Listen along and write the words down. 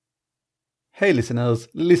Hey listeners,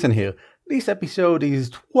 listen here. This episode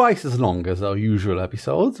is twice as long as our usual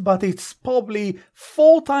episodes, but it's probably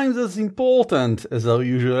 4 times as important as our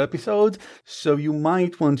usual episodes, so you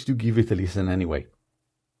might want to give it a listen anyway.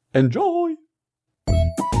 Enjoy!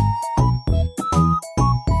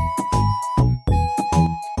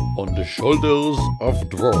 On the Shoulders of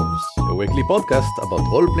Dwarves, a weekly podcast about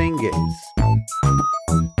role-playing games.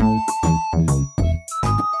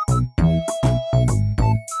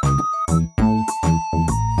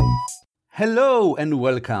 Hello and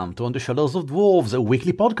welcome to On the Shoulders of Dwarves, a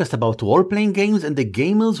weekly podcast about role-playing games and the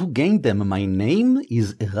gamers who game them. My name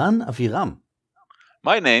is Eran Aviram.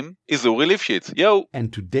 My name is Uri Lifshitz. Yo!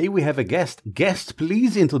 And today we have a guest. Guest,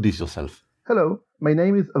 please introduce yourself. Hello, my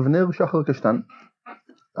name is Avner Shachar Kashtan.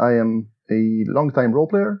 I am a long-time role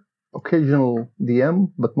player, occasional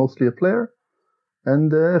DM, but mostly a player,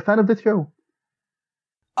 and a fan of this show.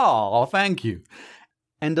 Oh, thank you.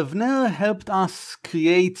 And Avner helped us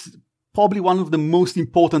create probably one of the most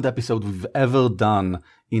important episodes we've ever done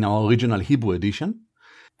in our original Hebrew edition.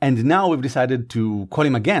 And now we've decided to call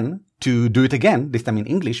him again, to do it again, this time in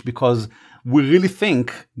English, because we really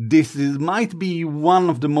think might be one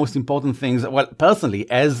of the most important things, well,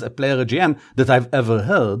 personally, as a player, a GM, that I've ever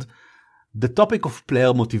heard, the topic of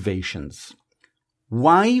player motivations.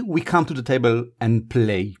 Why we come to the table and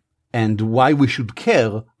play, and why we should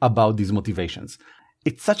care about these motivations.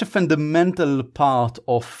 It's such a fundamental part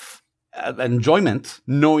of enjoyment,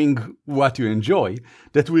 knowing what you enjoy,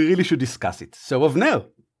 that we really should discuss it. So, Avner,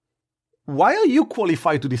 why are you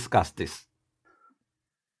qualified to discuss this?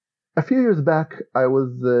 A few years back, I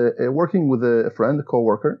was working with a friend, a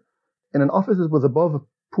co-worker, in an office that was above a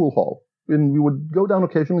pool hall, and we would go down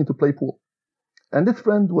occasionally to play pool. And this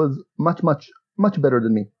friend was much better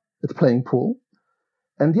than me at playing pool,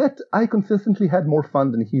 and yet I consistently had more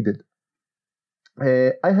fun than he did.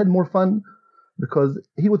 I had more fun because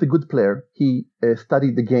he was a good player. He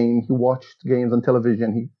studied the game, he watched games on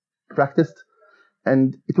television, he practiced,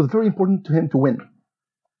 and it was very important to him to win.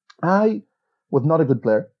 I was not a good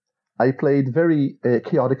player. I played very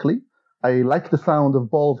chaotically. I liked the sound of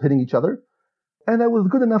balls hitting each other, and I was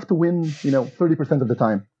good enough to win, 30% of the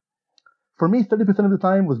time. For me, 30% of the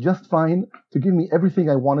time was just fine to give me everything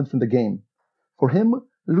I wanted from the game. For him,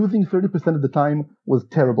 losing 30% of the time was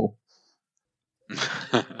terrible.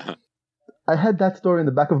 I had that story in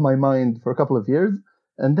the back of my mind for a couple of years,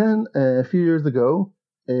 and then a few years ago,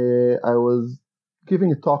 I was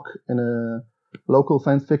giving a talk in a local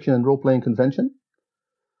science fiction and role-playing convention,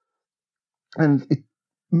 and it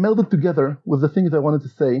melded together with the things I wanted to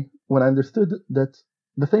say when I understood that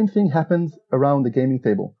the same thing happens around the gaming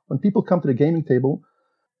table. When people come to the gaming table,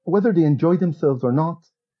 whether they enjoy themselves or not,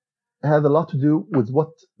 has a lot to do with what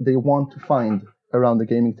they want to find around the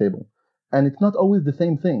gaming table. And it's not always the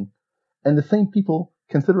same thing. And the same people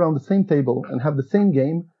can sit around the same table and have the same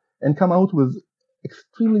game and come out with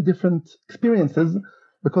extremely different experiences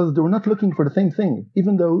because they were not looking for the same thing,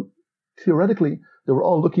 even though theoretically they were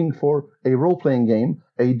all looking for a role-playing game,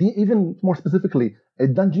 even more specifically, a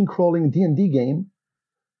dungeon-crawling D&D game.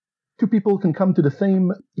 Two people can come to the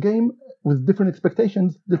same game with different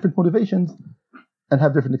expectations, different motivations, and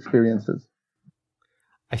have different experiences.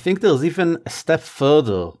 I think there's even a step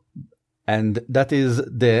further, and that is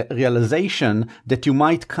the realization that you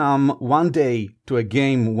might come one day to a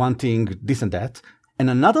game wanting this and that, and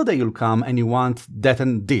another day you'll come and you want that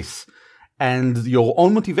and this. And your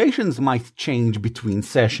own motivations might change between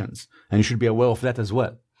sessions, and you should be aware of that as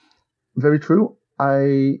well. Very true.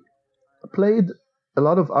 I played a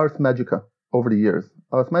lot of Ars Magica over the years.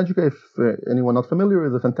 Ars Magica, if anyone not familiar,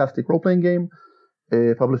 is a fantastic role-playing game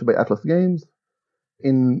published by Atlas Games.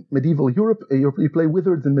 In medieval Europe, you play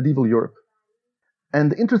wizards in medieval Europe.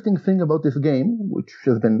 And the interesting thing about this game, which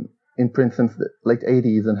has been in print since the late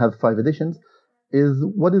 80s and has 5 editions, is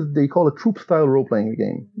what they call a troop-style role-playing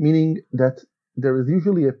game, meaning that there is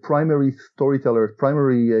usually a primary storyteller,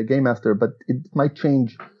 primary game master, but it might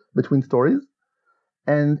change between stories,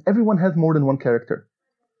 and everyone has more than one character.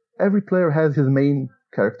 Every player has his main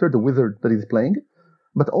character, the wizard that he's playing,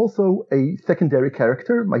 but also a secondary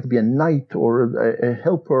character, might be a knight or a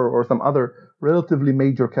helper or some other relatively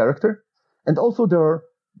major character. And also there are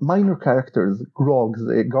minor characters, grogs,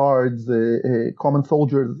 guards, common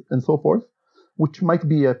soldiers, and so forth, which might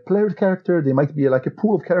be a player's character, they might be like a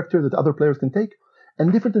pool of characters that other players can take,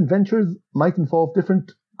 and different adventures might involve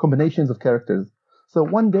different combinations of characters. So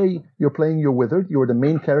one day you're playing your wizard, you're the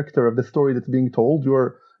main character of the story that's being told,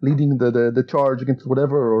 you're leading the charge against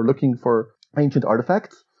whatever or looking for ancient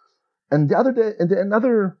artifacts. And the other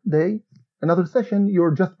day, another session,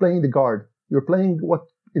 you're just playing the guard. You're playing what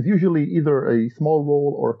is usually either a small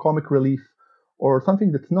role or comic relief or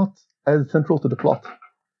something that's not as central to the plot.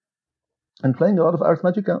 And playing a lot of Ars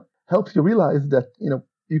Magica helps you realize that,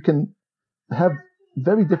 you can have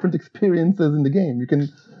very different experiences in the game. You can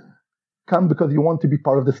come because you want to be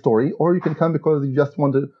part of the story, or you can come because you just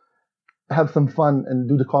want to have some fun and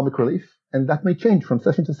do the comic relief, and that may change from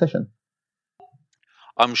session to session.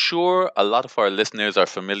 I'm sure a lot of our listeners are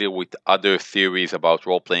familiar with other theories about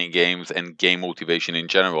role-playing games and game motivation in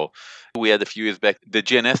general. We had a few years back the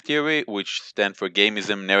GNS theory, which stands for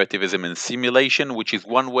Gamism, Narrativism, and Simulation, which is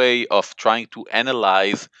one way of trying to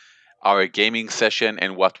analyze our gaming session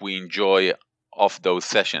and what we enjoy of those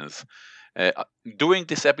sessions. During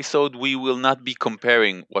this episode, we will not be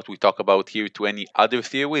comparing what we talk about here to any other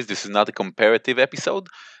theories. This is not a comparative episode.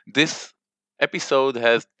 This episode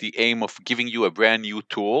has the aim of giving you a brand new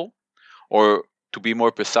tool, or to be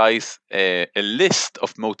more precise, a list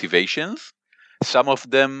of motivations. Some of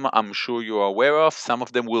them I'm sure you are aware of, some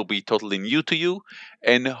of them will be totally new to you,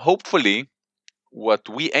 and hopefully what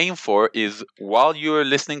we aim for is while you're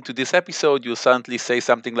listening to this episode, you'll suddenly say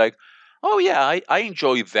something like, oh yeah, I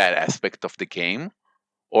enjoy that aspect of the game,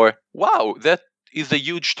 or wow, that is a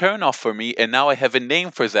huge turnoff for me, and now I have a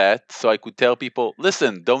name for that, so I could tell people,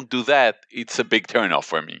 listen, don't do that, it's a big turnoff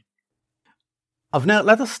for me. Avner,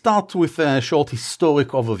 let us start with a short historic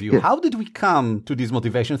overview. Yes. How did we come to this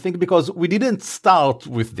motivation thing? Because we didn't start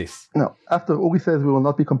with this. No, after Uri says we will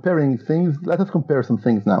not be comparing things, let us compare some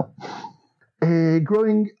things now.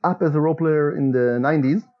 Growing up as a role player in the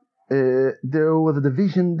 90s, there was a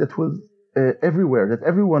division that was everywhere, that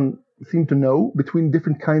everyone seemed to know between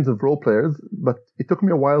different kinds of role players, but it took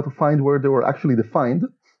me a while to find where they were actually defined.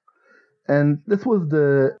 And this was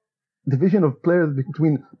the division of players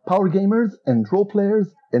between power gamers and role players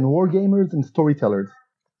and war gamers and storytellers.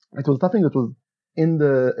 It was something that was in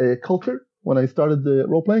the culture when I started the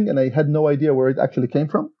role playing, and I had no idea where it actually came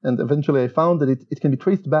from. And eventually I found that it can be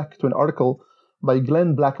traced back to an article by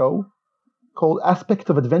Glenn Blacko called Aspects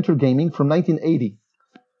of Adventure Gaming from 1980.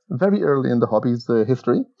 Very early in the hobby's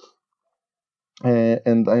history.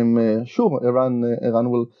 And I'm sure Eran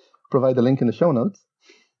will provide a link in the show notes.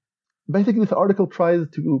 Basically, this article tries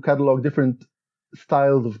to catalog different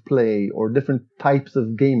styles of play or different types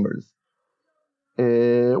of gamers.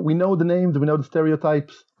 We know the names, we know the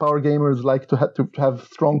stereotypes. Power gamers like to have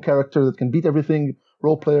strong characters that can beat everything.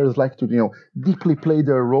 Role players like to deeply play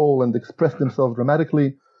their role and express themselves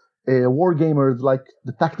dramatically. War gamers like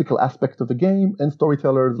the tactical aspect of the game, and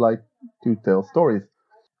storytellers like to tell stories.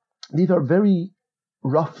 These are very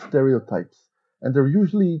rough stereotypes, and they're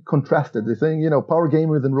usually contrasted. They're saying, power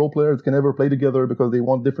gamers and role players can never play together because they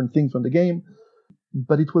want different things from the game.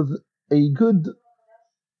 But it was a good,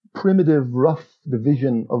 primitive, rough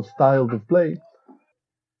division of styles of play.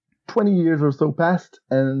 20 years or so passed,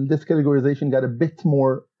 and this categorization got a bit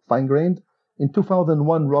more fine-grained. In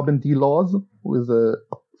 2001, Robin D. Laws, who is a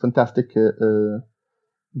fantastic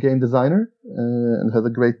game designer and has a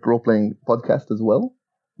great role-playing podcast as well,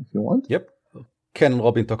 if you want. Yep. Ken and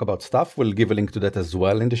Robin talk about stuff. We'll give a link to that as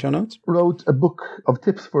well in the show notes. Wrote a book of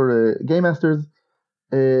tips for game masters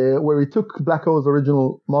where he took Blacko's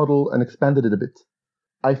original model and expanded it a bit.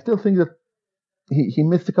 I still think that he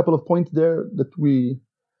missed a couple of points there that we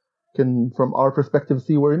can, from our perspective,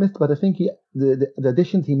 see where he missed, but I think the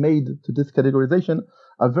additions he made to this categorization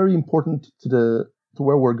are very important to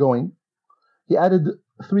where we're going. He added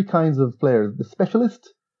 3 kinds of players: the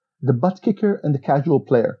specialist, the butt kicker, and the casual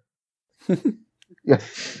player.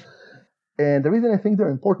 Yes. And the reason I think they're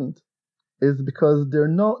important is because they're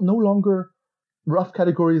no longer rough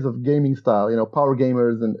categories of gaming style, power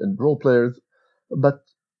gamers and role players, but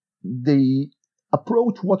they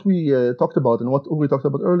approach what we talked about and what we talked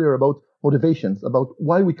about earlier about motivations, about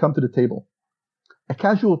why we come to the table. A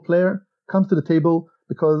casual player comes to the table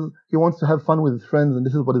because he wants to have fun with his friends, and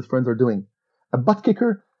this is what his friends are doing. A butt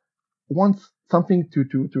kicker wants something to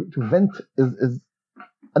vent his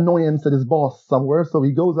annoyance at his boss somewhere, so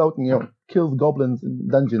he goes out and kills goblins in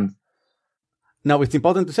dungeons. Now, it's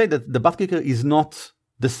important to say that the butt kicker is not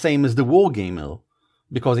the same as the war gamer,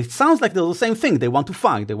 because it sounds like they're the same thing. They want to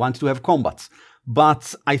fight, they want to have combats.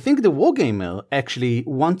 But I think the wargamer actually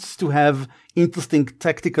wants to have interesting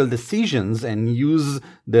tactical decisions and use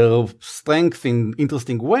their strength in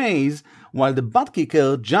interesting ways, while the butt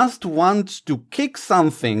kicker just wants to kick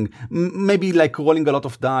something, maybe like rolling a lot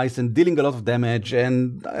of dice and dealing a lot of damage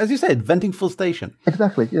and, as you said, venting frustration.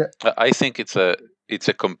 Exactly, yeah. I think it's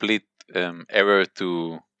a complete error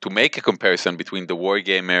to make a comparison between the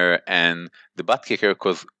wargamer and the butt kicker,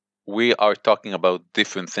 because we are talking about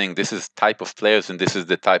different things. This is type of players, and this is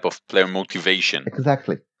the type of player motivation.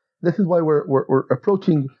 Exactly. This is why we're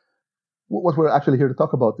approaching what we're actually here to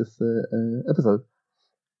talk about this episode.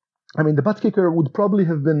 I mean, the butt kicker would probably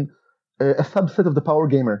have been a subset of the power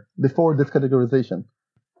gamer before this categorization.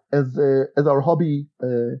 As our hobby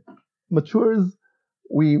matures,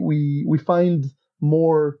 we find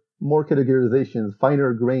more categorizations,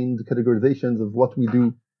 finer grained categorizations of what we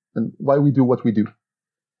do and why we do what we do.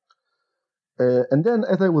 And then,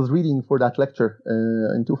 as I was reading for that lecture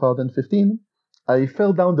in 2015, I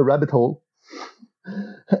fell down the rabbit hole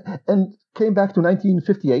and came back to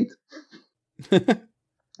 1958,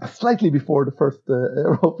 slightly before the first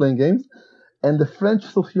role-playing games, and the French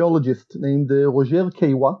sociologist named Roger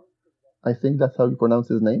Caillois, I think that's how you pronounce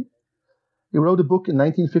his name. He wrote a book in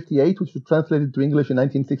 1958, which was translated to English in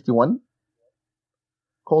 1961,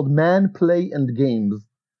 called Man, Play, and Games,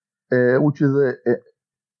 which is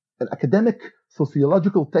an academic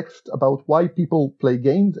sociological text about why people play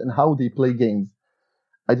games and how they play games.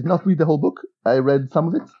 I did not read the whole book. I read some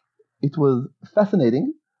of it. It was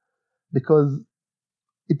fascinating because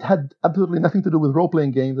it had absolutely nothing to do with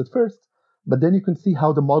role-playing games at first, but then you can see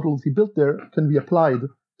how the models he built there can be applied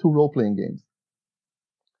to role-playing games.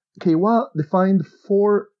 Caillois defined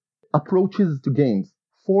 4 approaches to games,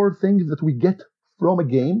 4 things that we get from a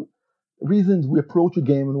game, reasons we approach a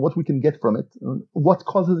game and what we can get from it, and what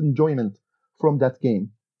causes enjoyment from that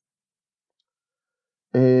game.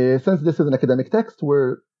 Since this is an academic text,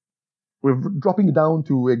 we're dropping down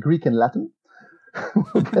to Greek and Latin.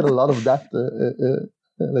 We'll get a lot of that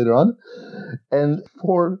later on. And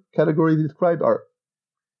 4 categories described are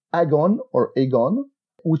agon or agon,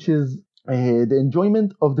 which is the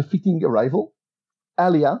enjoyment of defeating a rival.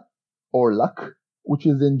 Alia or luck, which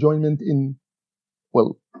is the enjoyment in,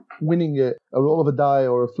 winning a roll of a die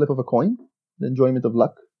or a flip of a coin, the enjoyment of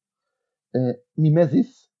luck.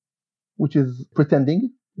 Mimesis, which is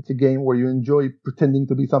pretending. It's a game where you enjoy pretending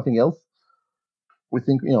to be something else. We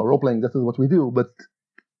think, role-playing, this is what we do, but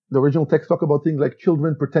the original text talk about things like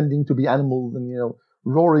children pretending to be animals and,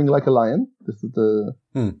 roaring like a lion. This is the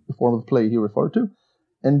form of play he referred to.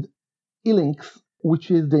 And ilinx,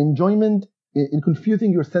 which is the enjoyment in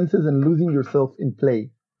confusing your senses and losing yourself in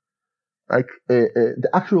play. Like the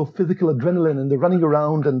actual physical adrenaline and the running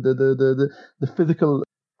around and the physical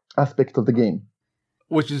aspect of the game.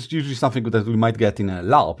 Which is usually something that we might get in a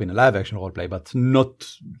LARP, in a live-action roleplay, but not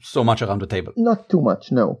so much around the table. Not too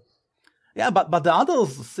much, no. Yeah, but the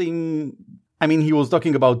others seem... I mean, he was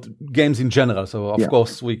talking about games in general, so of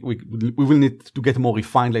course we will need to get more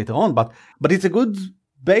refined later on, but it's a good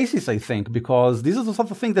basis, I think, because these are the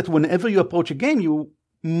sort of things that whenever you approach a game, you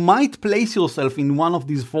might place yourself in one of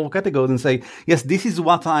these 4 categories and say, yes, this is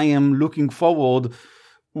what I am looking forward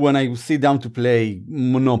when I sit down to play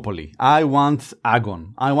Monopoly. I want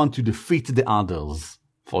agon. I want to defeat the others.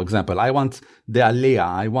 For example, I want the alea.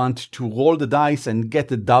 I want to roll the dice and get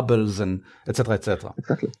the doubles and etc. etc.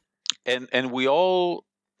 Exactly. And we all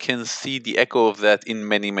can see the echo of that in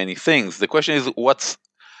many, many things. The question is, what's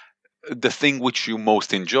the thing which you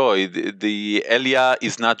most enjoy? The Elia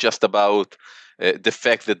is not just about the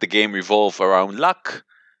fact that the game revolves around luck.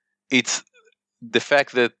 It's the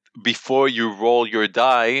fact that before you roll your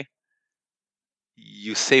die,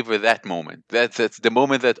 you savor that moment. That's the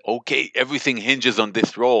moment that, okay, everything hinges on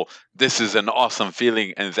this roll. This is an awesome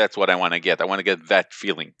feeling, and that's what I want to get. I want to get that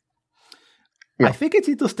feeling. Yeah. I think it's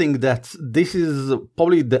interesting that this is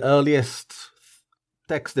probably the earliest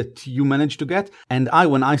text that you managed to get. And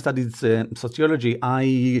when I studied sociology,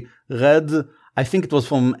 I read, I think it was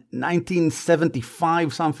from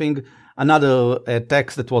 1975 something, another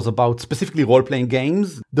text that was about specifically role-playing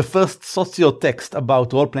games, the first socio-text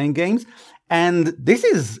about role-playing games. And this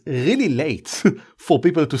is really late for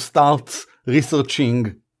people to start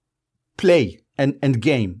researching play and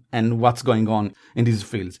game and what's going on in these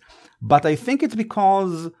fields. But I think it's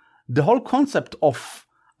because the whole concept of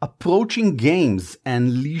approaching games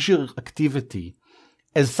and leisure activity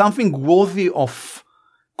as something worthy of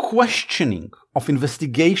questioning, of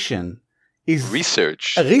investigation, is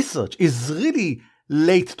research is really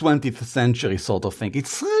late 20th century sort of thing.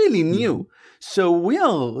 It's really new. So we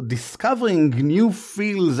are discovering new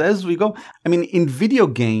fields as we go. I mean, in video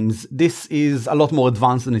games, this is a lot more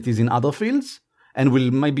advanced than it is in other fields. And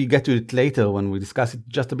we'll maybe get to it later when we discuss it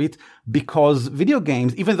just a bit, because video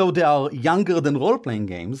games, even though they are younger than role-playing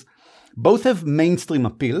games, both have mainstream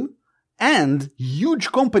appeal and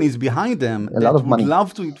huge companies behind them that would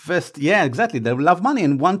love to invest. Yeah, exactly. They love money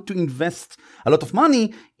and want to invest a lot of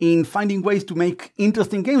money in finding ways to make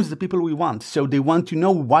interesting games the people we want. So they want to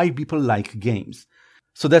know why people like games.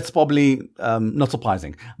 So that's probably not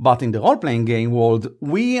surprising. But in the role-playing game world,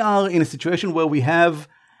 we are in a situation where we have,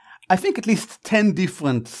 I think, at least 10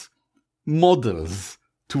 different models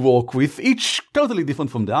to work with, each totally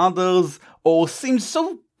different from the others, or seems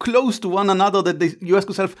so close to one another that you ask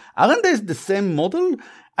yourself, aren't they the same model?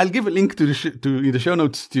 I'll give a link to in the show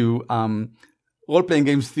notes to role-playing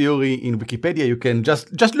games theory in Wikipedia. You can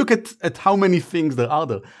just look at how many things there are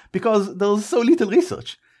there, because there's so little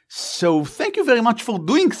research. So thank you very much for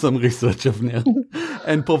doing some research, Avner,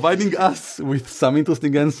 and providing us with some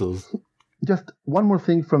interesting answers. Just one more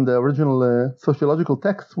thing from the original sociological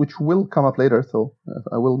text, which will come up later, so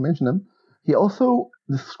I will mention them. He also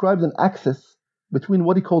described an axis between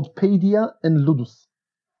what he called paideia and ludus.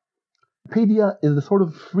 Paideia is the sort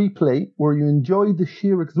of free play where you enjoy the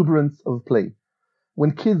sheer exuberance of play.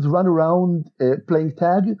 When kids run around playing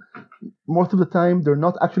tag, most of the time they're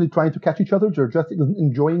not actually trying to catch each other, they're just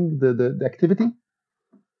enjoying the activity.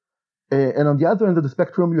 And on the other end of the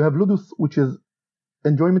spectrum, you have ludus, which is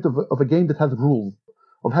enjoyment of a game that has rules,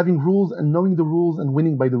 of having rules and knowing the rules and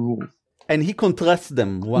winning by the rules. And he contrasts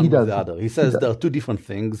them one with the other. He says there are two different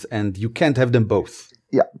things and you can't have them both.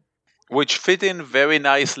 Yeah. Which fit in very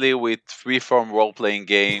nicely with freeform role-playing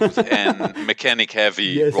games and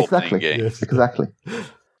mechanic-heavy role-playing games. Yes, exactly.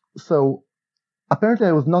 So, apparently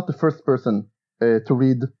I was not the first person to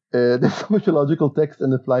read the sociological text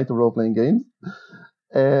and apply to role-playing games.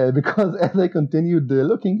 Because as I continued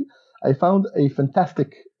looking, I found a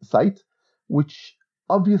fantastic site, which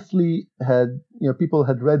obviously had, people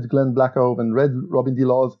had read Glenn Blackow and read Robin D.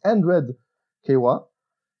 Laws and read Kewa,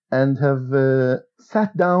 and have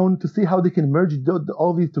sat down to see how they can merge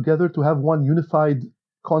all these together to have one unified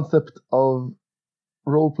concept of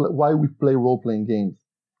why we play role-playing games.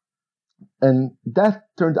 And that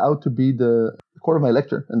turned out to be the core of my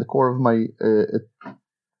lecture and the core of my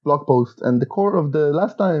blog post and the core of the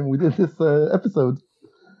last time we did this episode.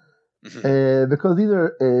 Because these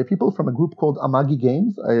are people from a group called Amagi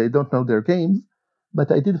Games. I don't know their games,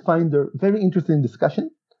 but I did find their very interesting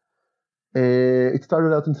discussion. It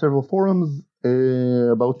started out in several forums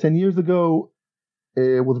about 10 years ago,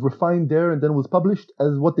 was refined there and then was published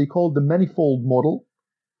as what they called the manifold model.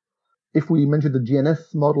 If we mentioned the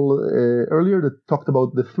GNS model earlier that talked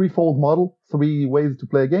about the threefold model, 3 ways to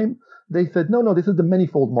play a game, they said, no, this is the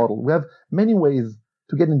manifold model. We have many ways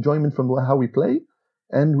to get enjoyment from how we play,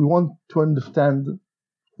 and we want to understand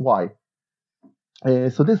why.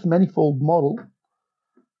 So this manifold model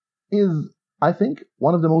is, I think,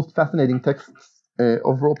 one of the most fascinating texts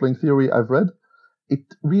of role-playing theory I've read. It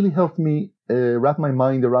really helped me wrap my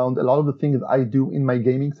mind around a lot of the things I do in my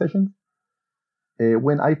gaming sessions.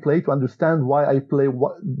 When I play, to understand why I play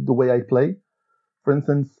the way I play. For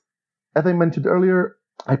instance, as I mentioned earlier,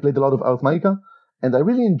 I played a lot of Ars Magica, and I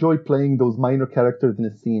really enjoy playing those minor characters in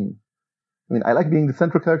a scene. I mean, I like being the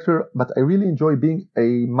central character, but I really enjoy being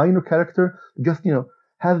a minor character, just,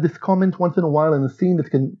 have this comment once in a while in a scene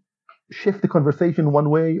that can shift the conversation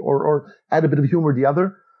one way or add a bit of humor the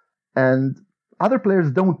other. And other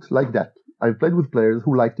players don't like that. I've played with players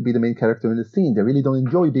who like to be the main character in the scene. They really don't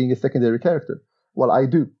enjoy being a secondary character. Well, I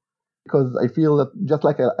do. Because I feel that just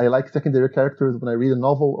like I like secondary characters when I read a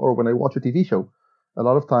novel or when I watch a TV show, a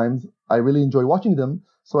lot of times I really enjoy watching them,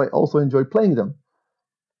 so I also enjoy playing them.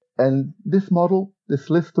 And this model, this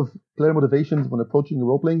list of player motivations when approaching a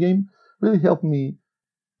role-playing game, really helped me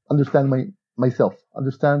understand myself,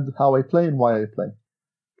 understand how I play and why I play.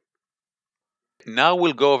 Now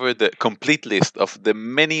we'll go over the complete list of the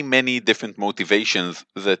many, many different motivations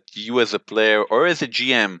that you as a player or as a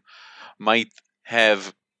GM might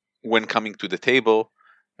have when coming to the table.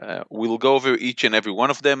 We'll go over each and every one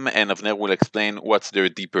of them, and Avner will explain what's their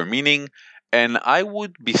deeper meaning. And I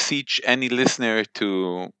would beseech any listener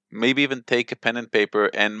to maybe even take a pen and paper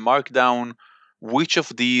and mark down which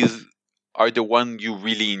of these are the one you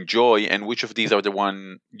really enjoy and which of these are the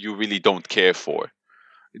one you really don't care for.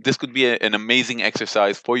 This could be an amazing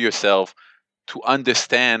exercise for yourself to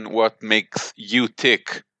understand what makes you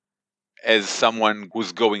tick as someone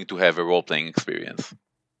who's going to have a role-playing experience.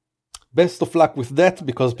 Best of luck with that,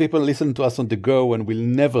 because people listen to us on the go and will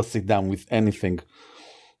never sit down with anything.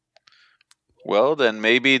 Well, then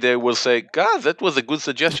maybe they will say, God, that was a good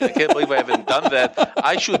suggestion. I can't believe I haven't done that.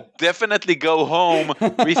 I should definitely go home,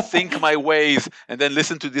 rethink my ways, and then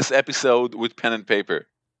listen to this episode with pen and paper.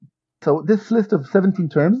 So this list of 17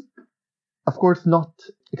 terms, of course, not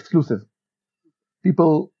exclusive.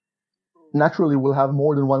 People naturally will have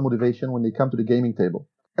more than one motivation when they come to the gaming table.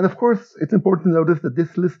 And of course, it's important to notice that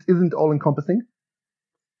this list isn't all-encompassing.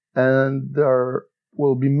 And there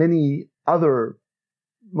will be many other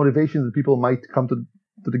motivations that people might come to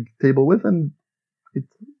the table with, and it's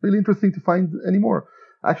really interesting to find any more.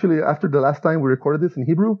 Actually, after the last time we recorded this in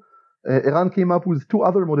Hebrew, Eran came up with 2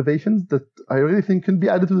 other motivations that I really think can be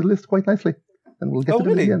added to the list quite nicely. and we'll get to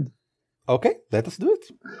them at the end. Okay, let us do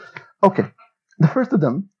it. Okay, the first of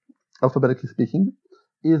them, alphabetically speaking,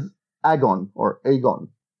 is agon or agon.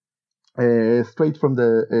 Straight from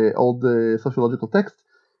the old sociological text,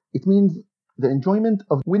 it means the enjoyment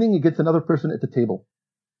of winning against another person at the table.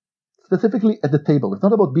 Specifically at the table. It's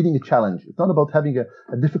not about beating a challenge. It's not about having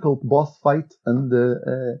a difficult boss fight and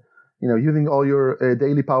using all your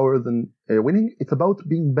daily powers and winning. It's about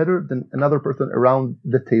being better than another person around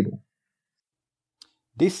the table.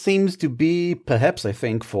 This seems to be, perhaps I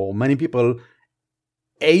think, for many people,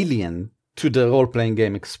 alien to the role-playing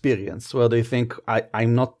game experience, where they think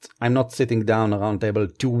I'm not sitting down around a table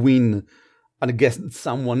to win against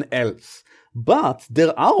someone else. But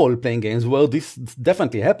there are role-playing games where this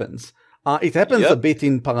definitely happens. It happens a bit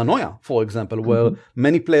in Paranoia, for example, where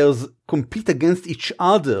many players compete against each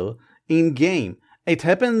other in game. It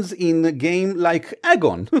happens in a game like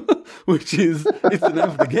Agon, which is it's the name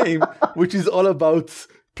of the game, which is all about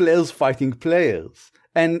players fighting players,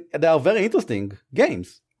 and they are very interesting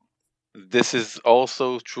games. This is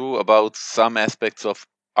also true about some aspects of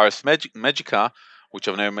Ars Magica, which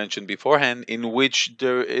I've never mentioned beforehand, in which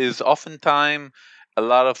there is oftentimes a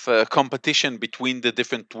lot of competition between the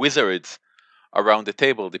different wizards around the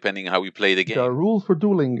table, depending on how we play the game. There are rules for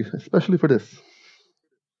dueling, especially for this.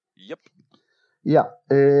 Yep. Yeah,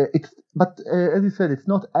 but as you said, it's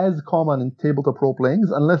not as common in tabletop role playings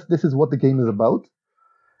unless this is what the game is about.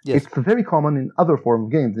 Yes. It's very common in other forms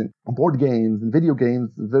of games, in board games, in video games,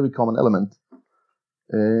 a very common element.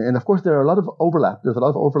 And of course, there are a lot of overlap. There's a lot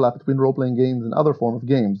of overlap between role-playing games and other forms of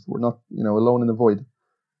games. We're not, alone in the void.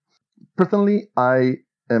 Personally, I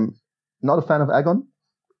am not a fan of Agon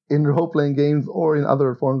in role-playing games or in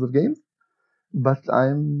other forms of games, but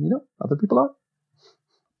other people are.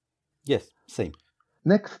 Yes, same.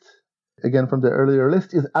 Next, again from the earlier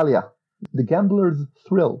list, is Alia, the gambler's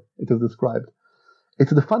thrill, it is described.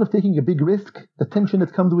 It's the fun of taking a big risk, the tension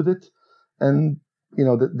that comes with it, and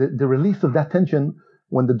the release of that tension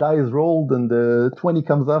when the die is rolled and the 20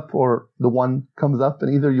 comes up or the 1 comes up,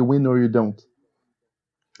 and either you win or you don't.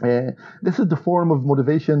 This is the form of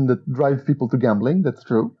motivation that drives people to gambling, that's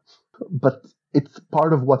true, but it's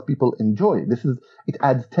part of what people enjoy. It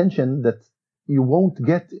adds tension that you won't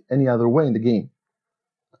get any other way in the game.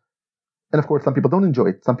 And of course, some people don't enjoy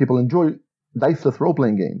it. Some people enjoy diceless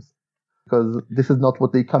role-playing games because this is not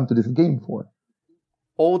what they come to this game for.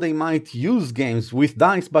 Or they might use games with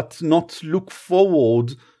dice, but not look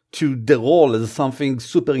forward to the roll as something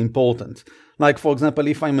super important. Like, for example,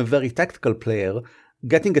 if I'm a very tactical player,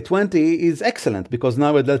 getting a 20 is excellent because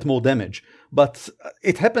now I dealt more damage. But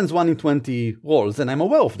it happens 1 in 20 rolls, and I'm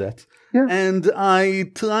aware of that. Yeah. And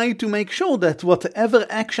I try to make sure that whatever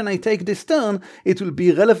action I take this turn, it will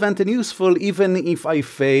be relevant and useful, even if I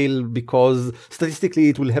fail, because statistically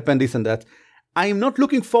it will happen this and that. I'm not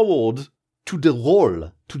looking forward to the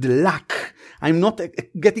roll, to the luck. I'm not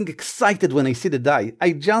getting excited when I see the die.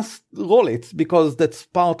 I just roll it because that's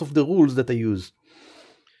part of the rules that I use.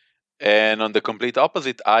 And on the complete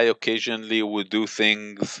opposite, I occasionally would do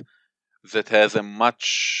things that has a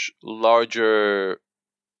much larger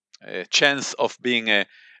chance of being a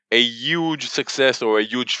huge success or a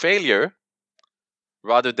huge failure,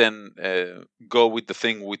 rather than go with the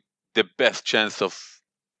thing with the best chance of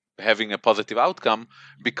having a positive outcome,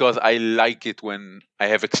 because I like it when I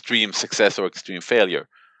have extreme success or extreme failure,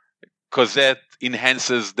 because that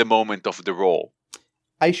enhances the moment of the roll.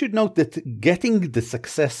 I should note that getting the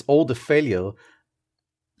success or the failure,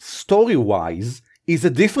 story-wise, is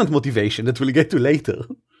a different motivation that we'll get to later.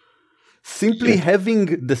 Simply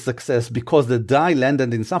having the success because the die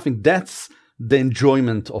landed in something, that's the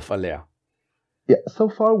enjoyment of Alia. Yeah, so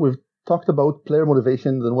far we've talked about player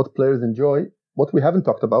motivations and what players enjoy. What we haven't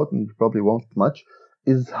talked about, and probably won't much,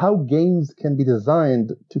 is how games can be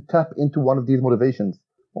designed to tap into one of these motivations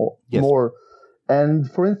or more. And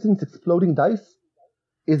for instance, exploding dice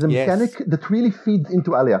is a mechanic that really feeds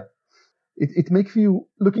into Alia. It makes you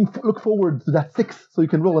look forward to that 6 so you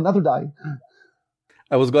can roll another die.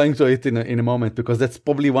 I was going to it in a moment because that's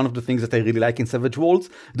probably one of the things that I really like in Savage Worlds.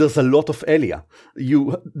 There's a lot of Alia.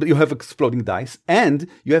 You have exploding dice, and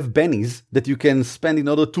you have bennies that you can spend in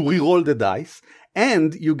order to re-roll the dice,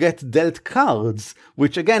 and you get dealt cards,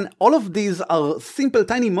 which again, all of these are simple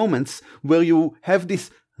tiny moments where you have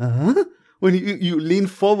this, when you lean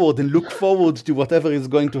forward and look forward to whatever is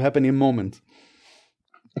going to happen in a moment.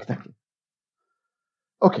 Exactly.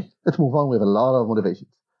 Okay, let's move on. We have a lot of motivations.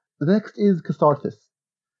 The next is catharsis.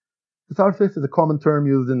 Catharsis is a common term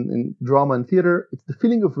used in drama and theater. It's the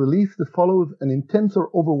feeling of release that follows an intense or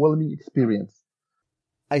overwhelming experience.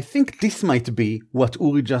 I think this might be what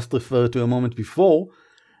Uri just referred to a moment before.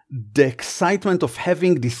 the excitement of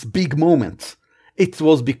having this big moment. It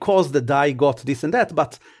was because the die got this and that,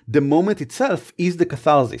 but the moment itself is the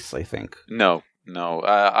catharsis, I think. No.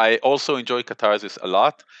 I also enjoy catharsis a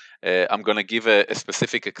lot. I'm going to give a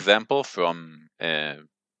specific example from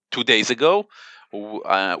 2 days ago.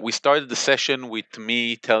 We started the session with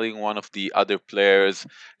me telling one of the other players,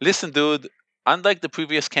 listen, dude, unlike the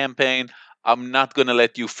previous campaign, I'm not going to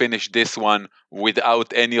let you finish this one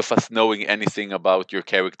without any of us knowing anything about your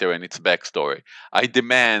character and its backstory. I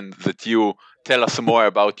demand that you tell us more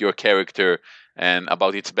about your character and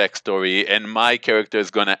about its backstory, and my character is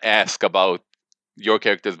going to ask about your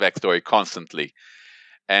character's backstory constantly.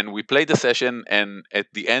 And we played the session, and at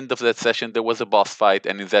the end of that session, there was a boss fight,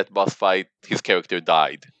 and in that boss fight, his character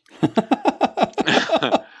died.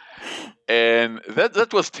 And that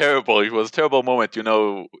was terrible. It was a terrible moment, you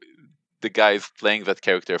know. The guy's playing that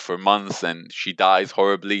character for months and she dies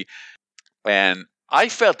horribly. And I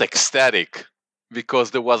felt ecstatic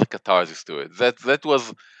because there was a catharsis to it. That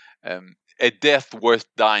was a death worth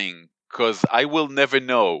dying, because I will never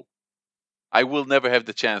know. I will never have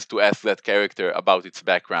the chance to ask that character about its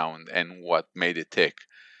background and what made it tick.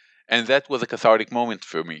 And that was a cathartic moment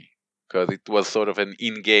for me, because it was sort of an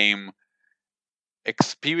in-game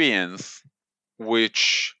experience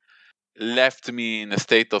which left me in a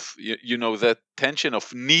state of, you know, that tension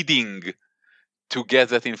of needing to get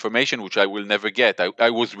that information, which I will never get. I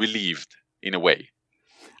was relieved in a way.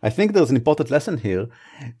 I think there's an important lesson here.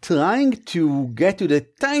 Trying to get to the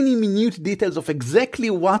tiny minute details of exactly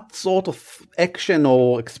what sort of action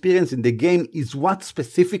or experience in the game is what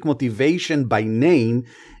specific motivation by name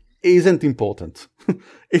isn't important.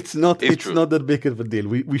 It's not that big of a deal.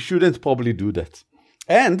 We shouldn't probably do that.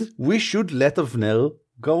 And we should let Avner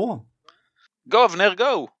go on. Go, Avner,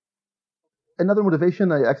 go! Another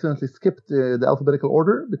motivation, I accidentally skipped the alphabetical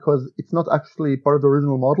order because it's not actually part of the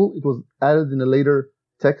original model. It was added in a later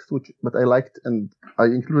text, but I liked, and I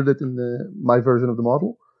included it in my version of the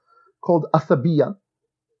model, called asabiya.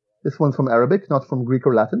 This one's from Arabic, not from Greek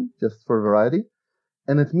or Latin, just for variety.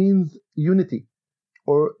 And it means unity,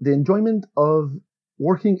 or the enjoyment of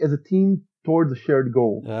working as a team towards a shared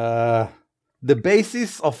goal. The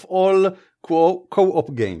basis of all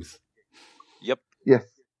co-op games. Yep. Yes.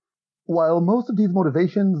 While most of these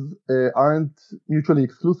motivations aren't mutually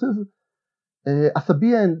exclusive,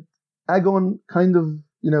 asabiya and agon kind of,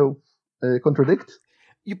 contradict.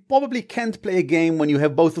 You probably can't play a game when you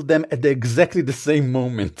have both of them at exactly the same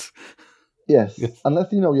moment. Yes.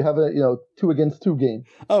 Unless, you have a, 2 against 2 game.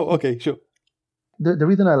 Oh, okay, sure. The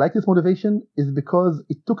reason I like this motivation is because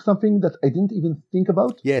it took something that I didn't even think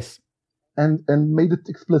about. Yes. And made it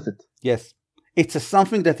explicit. Yes. It's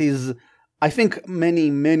something that is, I think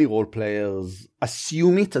many role players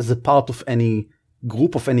assume it as a part of any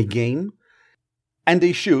group of any game. And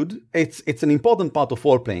they should. It's an important part of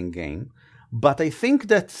role-playing game. But I think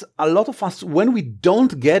that a lot of us, when we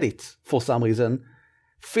don't get it for some reason,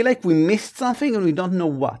 feel like we missed something and we don't know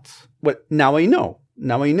what. Well, now I know.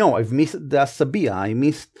 I've missed the asabiya. I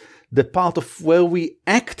missed the part of where we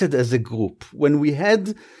acted as a group. When we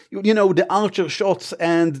had, the archer shots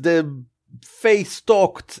and the face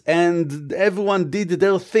talked and everyone did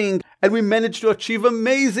their thing. And we managed to achieve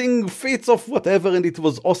amazing feats of whatever. And it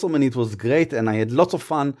was awesome and it was great. And I had lots of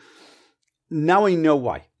fun. Now I know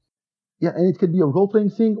why. Yeah, and it could be a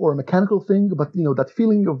role-playing thing or a mechanical thing. But, that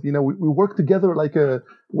feeling of, we work together like a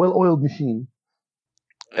well-oiled machine.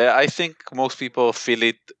 I think most people feel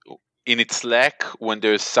it in its lack when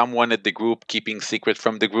there's someone at the group keeping secret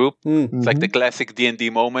from the group. Mm-hmm. It's like the classic D&D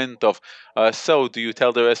moment of, so do you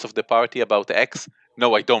tell the rest of the party about X?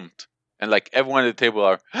 No, I don't. And like everyone at the table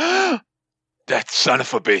are, that son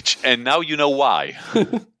of a bitch. And now you know why.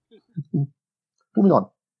 Moving on.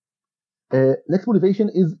 Next motivation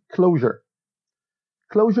is closure.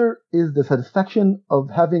 Closure is the satisfaction of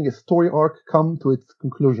having a story arc come to its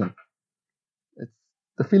conclusion. It's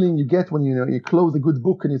the feeling you get when you close a good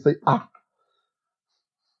book and you say,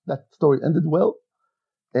 that story ended well.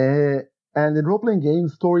 And in role-playing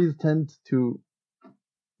games, stories tend to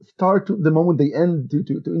start the moment they end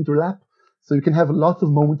to interlap. So you can have lots of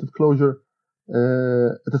moments of closure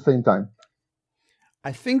at the same time.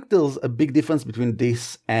 I think there's a big difference between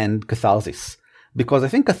this and catharsis. Because I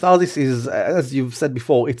think catharsis is, as you've said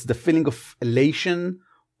before, it's the feeling of elation,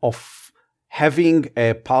 of having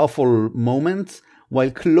a powerful moment, while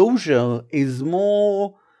closure is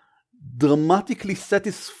more dramatically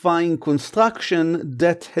satisfying construction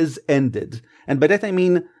that has ended. And by that I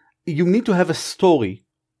mean, you need to have a story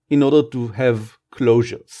in order to have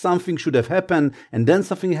closure. Something should have happened, and then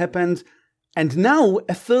something happened, and now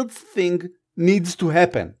a third thing needs to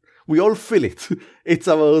happen. We all feel it. It's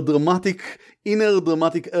our inner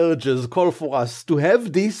dramatic urges call for us to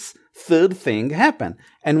have this third thing happen.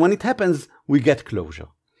 And when it happens, we get closure.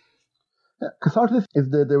 Yeah, catharsis is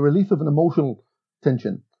the release of an emotional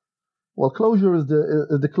tension, while closure is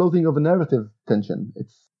the closing of a narrative tension.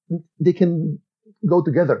 They can go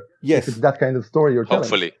together. Yes. If it's that kind of story or challenge.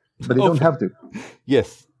 Hopefully. But they don't have to.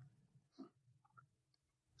 Yes.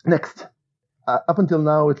 Next. Up until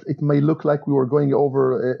now, it may look like we were going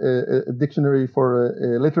over a dictionary for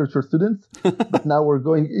literature students, but now we're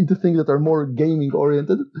going into things that are more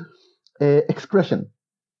gaming-oriented. Expression.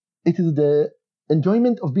 It is the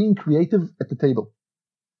enjoyment of being creative at the table.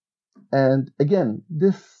 And again,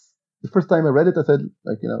 the first time I read it, I said,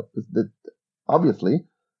 that obviously,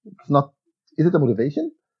 it's not, is it a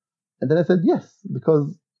motivation? And then I said, yes,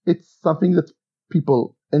 because it's something that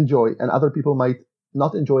people enjoy and other people might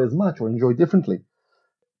not enjoy as much or enjoy differently.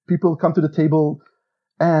 People come to the table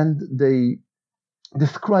and they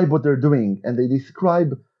describe what they're doing and they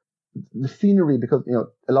describe the scenery, because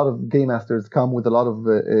a lot of game masters come with a lot of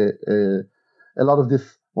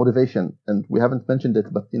this motivation, and we haven't mentioned it,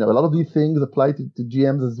 but a lot of these things apply to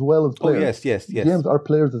GMs as well as players. Oh yes. GMs are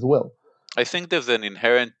players as well. I think there's an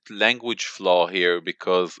inherent language flaw here,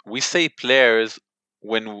 because we say players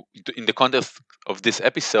when, in the context of this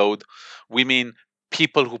episode, we mean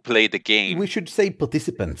people who play the game. We should say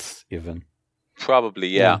participants, even. Probably,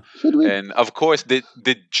 yeah. Should we? And of course, the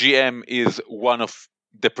GM is one of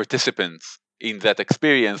the participants in that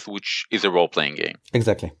experience, which is a role-playing game.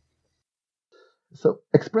 Exactly. So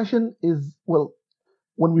expression is, well,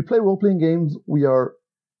 when we play role-playing games, we are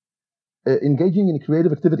engaging in a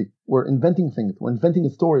creative activity. We're inventing things. We're inventing a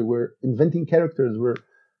story. We're inventing characters. We're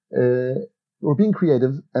being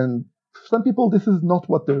creative. And for some people, this is not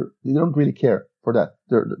what they don't really care for that.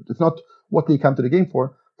 It's not what they come to the game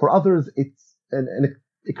for. For others, it's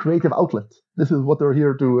a creative outlet. This is what they're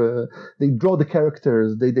here to. They draw the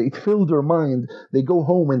characters. They fill their mind. They go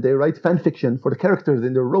home and they write fan fiction for the characters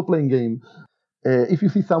in their role-playing game. If you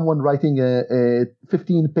see someone writing a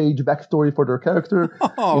 15-page backstory for their character,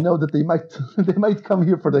 you know that they might come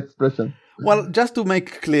here for the expression. Well, just to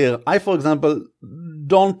make clear, I, for example,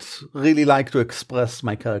 don't really like to express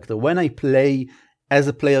my character. When I play as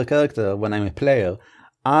a player character, when I'm a player,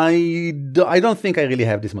 I don't think I really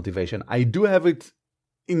have this motivation. I do have it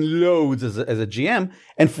in loads as a GM,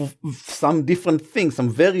 and for some different things, some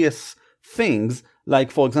various things. Like,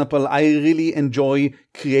 for example, I really enjoy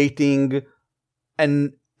creating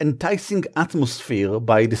an enticing atmosphere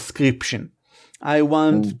by description. I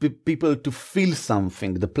want people to feel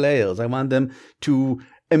something, the players. I want them to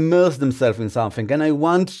immerse themselves in something. And I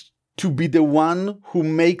want to be the one who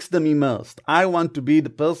makes them immersed. I want to be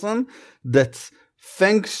the person that,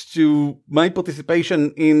 thanks to my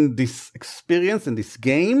participation in this experience, in this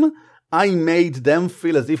game, I made them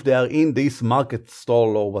feel as if they are in this market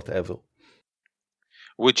stall or whatever.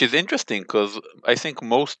 Which is interesting, because I think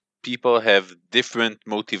most people have different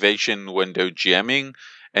motivation when they're GMing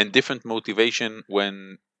and different motivation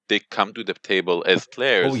when they come to the table as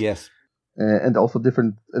players. Oh, yes. And also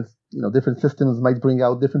different systems might bring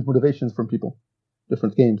out different motivations from people.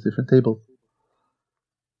 Different games, different tables.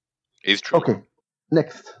 It's true. Okay,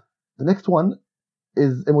 next. The next one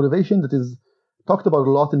is a motivation that is talked about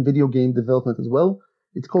a lot in video game development as well.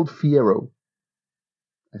 It's called Fiero.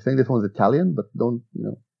 I think this one's Italian, but don't,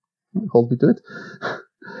 hold me to it.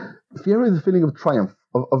 Fiero is a feeling of triumph,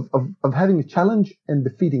 of having a challenge and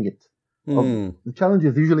defeating it. The challenge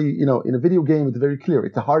is usually, in a video game, it's very clear.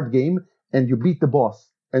 It's a hard game, and you beat the boss.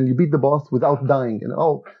 And you beat the boss without dying. And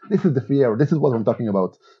this is the Fiero. This is what I'm talking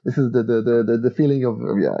about. This is the feeling of,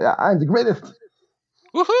 I'm the greatest.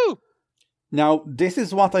 Woohoo! Now, this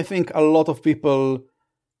is what I think a lot of people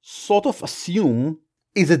sort of assume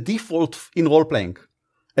is a default in role-playing.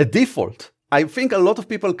 A default. I think a lot of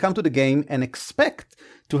people come to the game and expect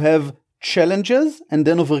to have challenges and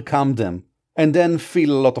then overcome them. And then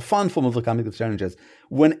feel a lot of fun from overcoming the challenges.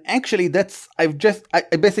 When actually I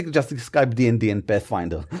basically just described D&D and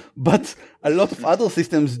Pathfinder. But a lot of other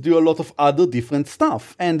systems do a lot of other different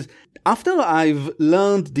stuff. And after I've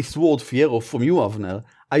learned this word Fiero from you, Avner,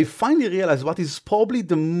 I finally realized what is probably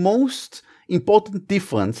the most important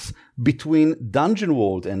difference between Dungeon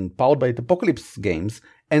World and Powered by the Apocalypse games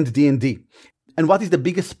and D&D. And what is the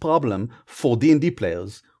biggest problem for D&D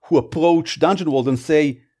players who approach Dungeon World and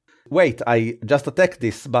say, wait, I just attacked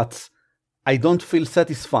this, but I don't feel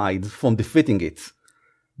satisfied from defeating it.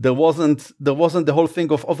 There wasn't the whole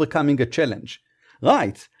thing of overcoming a challenge.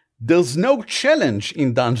 Right. There's no challenge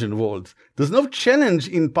in Dungeon World. There's no challenge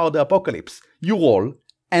in Power the Apocalypse. You roll,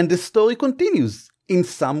 and the story continues in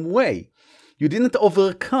some way. You didn't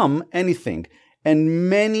overcome anything. And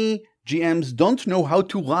many GMs don't know how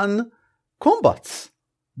to run combats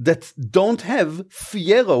that don't have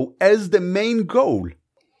Fiero as the main goal.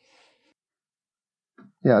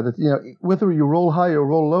 Yeah, that whether you roll high or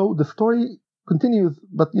roll low, the story continues,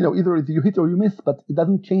 but either you hit or you miss, but it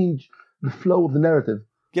doesn't change the flow of the narrative.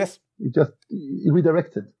 Yes. You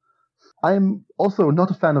redirect it. I'm also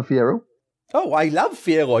not a fan of Fiero. Oh, I love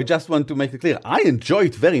Fiero. I just want to make it clear. I enjoy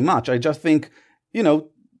it very much. I just think,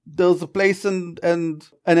 there's a place and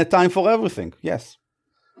a time for everything. Yes.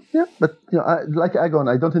 Yeah, but like Agon,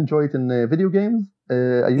 I don't enjoy it in video games.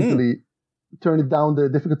 I usually turn it down the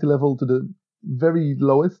difficulty level to the very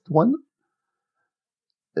lowest one.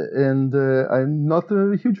 And I'm not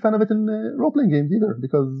a huge fan of it in role-playing games either,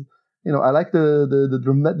 because I like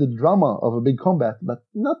the drama of a big combat, but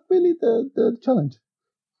not really the challenge.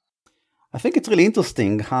 I think it's really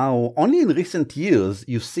interesting how only in recent years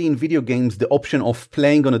you see in video games the option of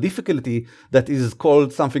playing on a difficulty that is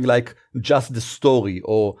called something like just the story,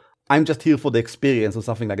 or I'm just here for the experience, or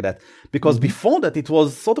something like that. Because before that, it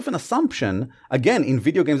was sort of an assumption, again, in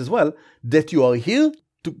video games as well, that you are here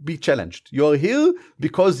to be challenged. You are here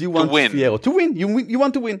because you want to win. Fiero. To win. You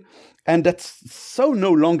want to win. And that's so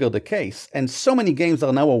no longer the case. And so many games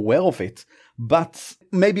are now aware of it, but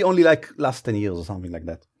maybe only like last 10 years or something like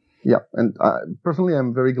that. Yeah, and personally,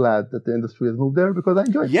 I'm very glad that the industry has moved there because I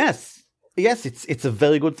enjoy it. Yes, it's a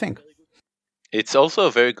very good thing. It's also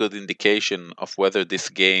a very good indication of whether this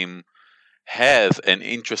game has an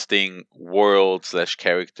interesting world /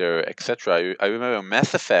 character, etc. I remember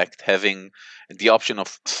Mass Effect having the option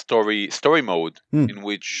of story mode, in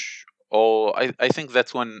which I think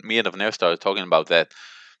that's when me and Avner started talking about that,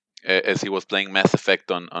 as he was playing Mass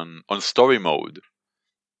Effect on story mode.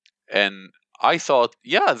 And I thought,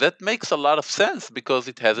 yeah, that makes a lot of sense because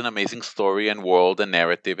it has an amazing story and world and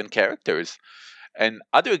narrative and characters. And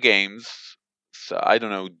other games, so I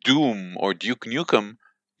don't know, Doom or Duke Nukem,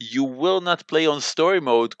 you will not play on story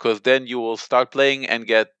mode because then you will start playing and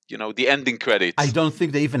get, the ending credits. I don't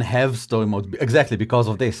think they even have story mode exactly because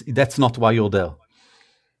of this. That's not why you're there.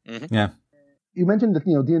 Mm-hmm. Yeah. You mentioned that,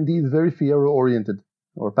 D&D is very Fiero oriented,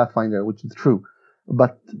 or Pathfinder, which is true.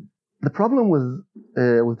 But the problem with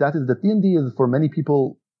that is that D&D is for many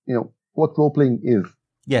people, what role-playing is.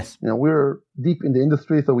 Yes. We're deep in the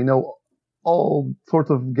industry, so we know all sorts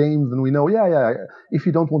of games, and we know, if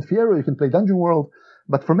you don't want Fiero, you can play Dungeon World.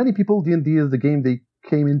 But for many people, D&D is the game they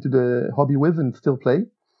came into the hobby with and still play.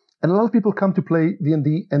 And a lot of people come to play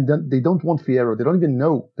D&D and then they don't want Fiero. They don't even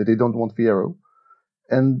know that they don't want Fiero.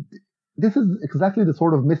 And this is exactly the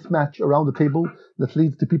sort of mismatch around the table that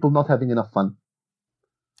leads to people not having enough fun.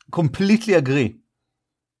 Completely agree.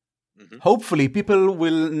 Mm-hmm. Hopefully, people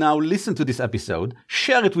will now listen to this episode,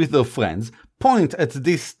 share it with their friends, point at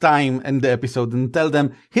this time in the episode and tell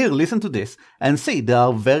them, here, listen to this, and see, there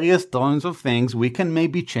are various kinds of things. We can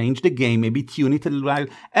maybe change the game, maybe tune it a little while,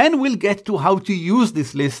 and we'll get to how to use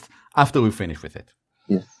this list after we finish with it.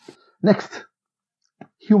 Yes. Next,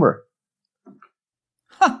 humor.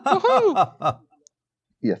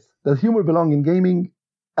 Yes. Does humor belong in gaming?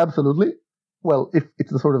 Absolutely. Well, if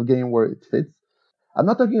it's the sort of game where it fits. I'm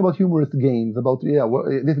not talking about humorous games,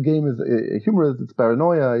 this game is humorous, it's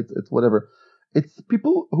paranoia, it's whatever. It's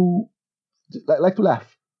people who like to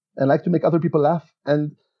laugh and like to make other people laugh,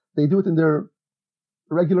 and they do it in their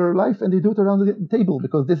regular life and they do it around the table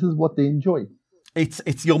because this is what they enjoy.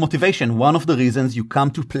 It's your motivation. One of the reasons you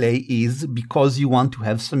come to play is because you want to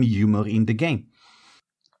have some humor in the game.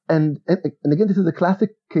 And again, this is a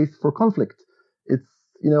classic case for conflict. It's,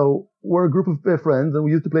 we're a group of friends and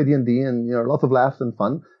we used to play D&D and, lots of laughs and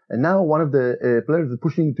fun. And now one of the players is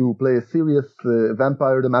pushing to play a serious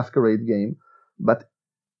Vampire the Masquerade game. But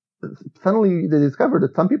suddenly they discover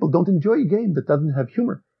that some people don't enjoy a game that doesn't have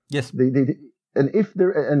humor. Yes.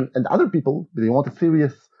 And other people, they want a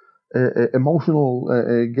serious, emotional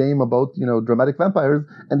game about, dramatic vampires,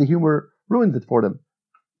 and the humor ruins it for them.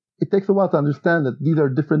 It takes a while to understand that these are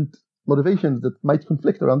different motivations that might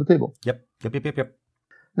conflict around the table. Yep.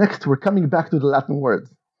 Next, we're coming back to the Latin words.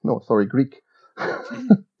 No, sorry, Greek.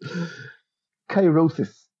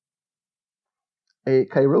 Kairosis.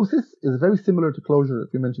 Kairosis is very similar to closure, as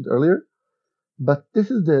we mentioned earlier, but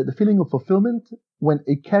this is the feeling of fulfillment when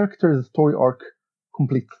a character's story arc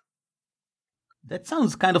completes. That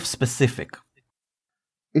sounds kind of specific.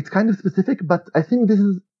 It's kind of specific, but I think this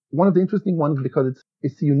is one of the interesting ones because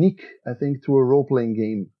it's unique, I think, to a role-playing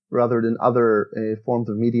game rather than other forms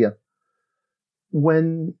of media.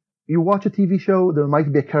 When you watch a TV show, there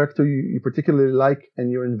might be a character you particularly like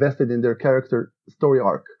and you're invested in their character story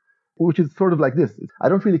arc. which is sort of like this. I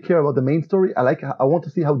don't really care about the main story. I want to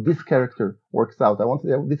see how this character works out. I want to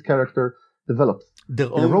see how this character develops. Their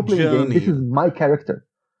In a own role-playing journey. game, this is my character.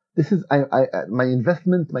 This is my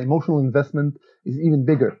investment, my emotional investment is even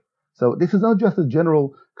bigger. So this is not just a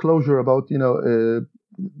general closure about,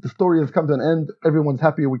 the story has come to an end, everyone's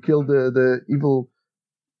happy, we killed the evil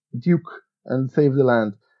duke and saved the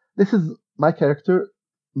land. This is my character,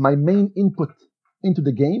 my main input into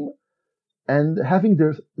the game, and having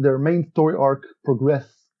their main story arc progress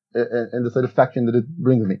and the satisfaction that it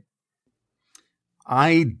brings me.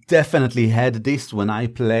 I definitely had this when I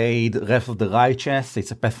played Wrath of the Righteous.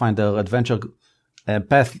 It's a Pathfinder adventure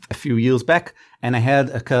path a few years back, and I had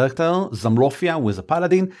a character, Zamrofia, who was a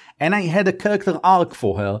paladin, and I had a character arc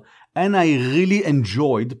for her, and I really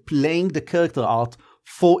enjoyed playing the character arc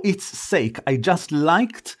for its sake. I just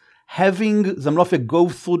liked having Zamrofia go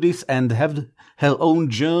through this and have her own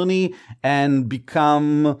journey and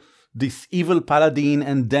become this evil paladin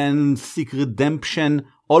and then seek redemption.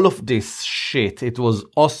 All of this shit. It was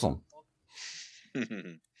awesome.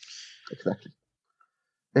 Exactly.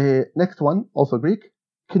 Next one, also Greek,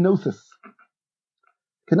 kenosis.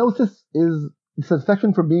 Kenosis is the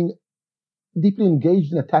satisfaction from being deeply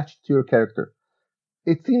engaged and attached to your character.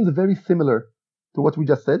 It seems very similar to what we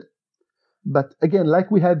just said, but again, like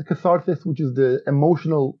we had catharsis, which is the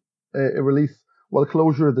emotional release, while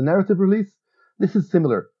closure is the narrative release, this is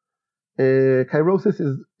similar. Kairosis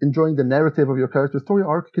is enjoying the narrative of your character's story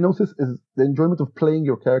arc. Kenosis is the enjoyment of playing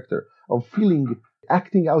your character, of feeling,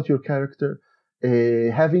 acting out your character,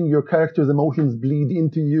 having your character's emotions bleed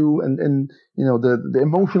into you, and the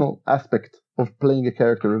emotional aspect of playing a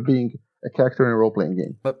character, of being a character in a role-playing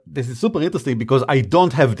game. But this is super interesting because I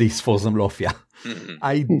don't have this for Zamrofia.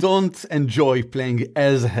 I don't enjoy playing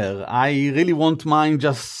as her. I really want mine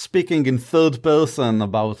just speaking in third person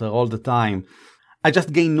about her all the time. I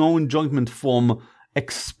just gain no enjoyment from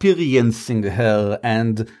experiencing her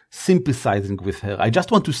and sympathizing with her. I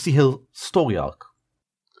just want to see her story arc.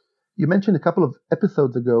 You mentioned a couple of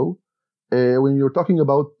episodes ago when you were talking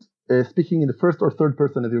about speaking in the first or third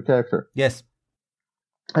person as your character. Yes.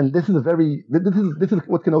 And this is this is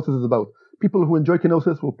what kenosis is about. People who enjoy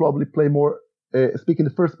kenosis will probably play more, speak in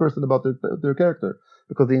the first person about their character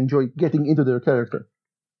because they enjoy getting into their character.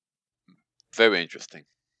 Very interesting.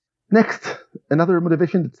 Next, another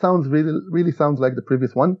motivation that sounds really sounds like the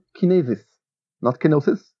previous one, kinesis. Not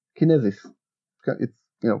kenosis, kinesis. It's,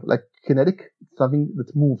 like kinetic, it's something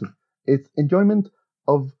that moves. It's enjoyment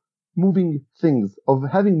of moving things, of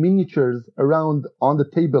having miniatures around on the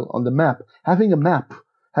table, on the map, having a map,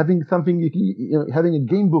 having something, having a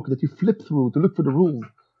game book that you flip through to look for the rules.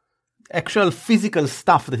 Actual physical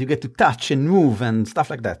stuff that you get to touch and move and stuff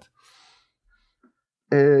like that.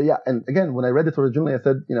 And again, when I read it originally, I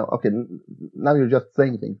said, okay, now you're just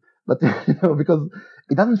saying things. But, because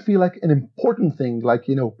it doesn't feel like an important thing, like,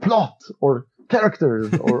 plot or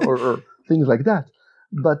characters or things like that.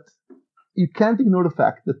 But you can't ignore the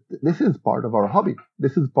fact that this is part of our hobby.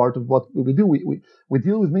 This is part of what we do. We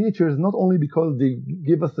deal with miniatures not only because they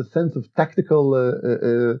give us a sense of tactical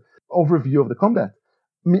overview of the combat.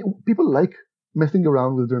 People like messing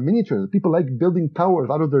around with their miniatures. People like building towers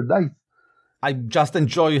out of their dice. I just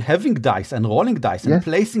enjoy having dice and rolling dice and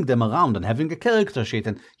placing them around and having a character sheet.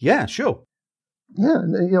 And yeah, sure. Yeah,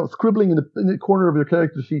 and scribbling in the corner of your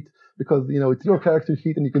character sheet because, it's your character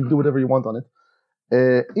sheet and you can do whatever you want on it,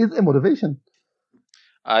 is a motivation.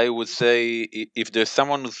 I would say if there's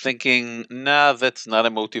someone who's thinking, nah, that's not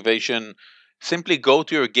a motivation, simply go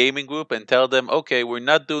to your gaming group and tell them, okay, we're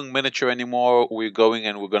not doing miniature anymore. We're going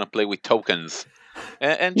and we're going to play with tokens.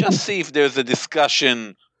 And just see if there's a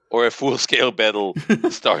discussion or a full-scale battle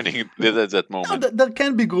starting at that moment. No, there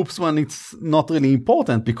can be groups when it's not really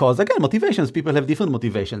important because, again, motivations, people have different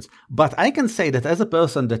motivations. But I can say that as a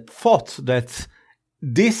person that thought that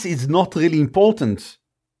this is not really important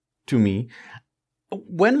to me,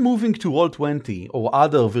 when moving to Roll20 or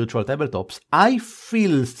other virtual tabletops, I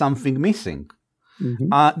feel something missing.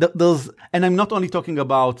 Mm-hmm. And I'm not only talking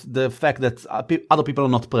about the fact that other people are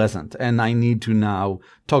not present and I need to now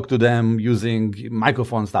talk to them using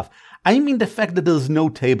microphone stuff. I mean the fact that there's no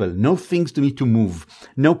table, no things to me to move,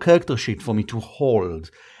 no character sheet for me to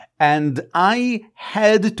hold. And I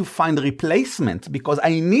had to find a replacement because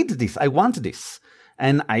I need this. I want this.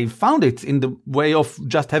 And I found it in the way of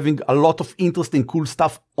just having a lot of interesting, cool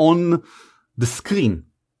stuff on the screen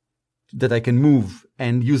that I can move,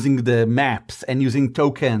 and using the maps and using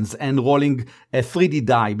tokens and rolling a 3D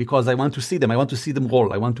die because I want to see them. I want to see them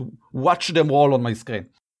roll. I want to watch them roll on my screen.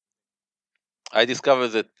 I discovered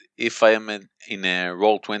that if I am in a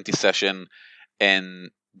Roll20 session and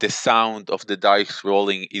the sound of the dice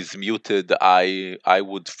rolling is muted, I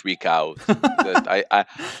would freak out.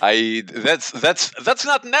 That's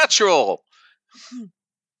not natural.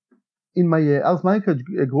 In my Ars Magica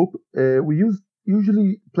group, we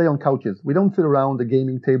usually play on couches. We don't sit around the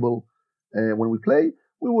gaming table when we play.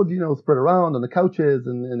 We would, spread around on the couches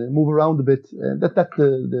and move around a bit. That's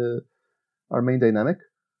our main dynamic.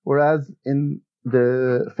 Whereas in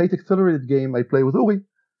the Fate Accelerated game I play with Uri,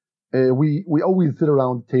 we always sit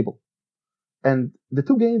around the table. And the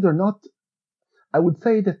two games are not, I would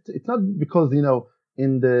say that it's not because,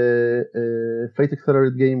 in the Fate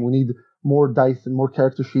Accelerated game we need more dice and more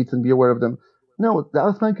character sheets and be aware of them. No, the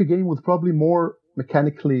Ars Magica game was probably more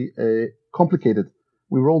mechanically complicated.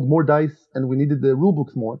 We rolled more dice and we needed the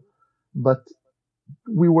rulebooks more. But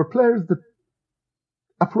we were players that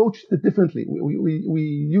approached it differently.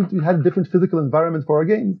 We had a different physical environment for our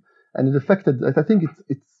games, and it affected. I think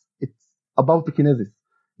it's about the kinesis.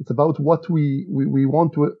 It's about what we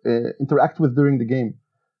want to interact with during the game.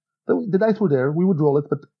 So the dice were there. We would roll it,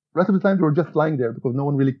 but the rest of the time they were just lying there because no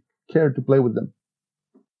one really cared to play with them.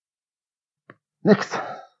 Next,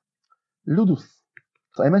 Ludus.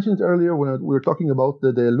 So I mentioned it earlier when we were talking about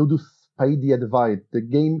the Ludus Paideia divide, the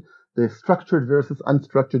game, the structured versus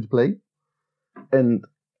unstructured play. And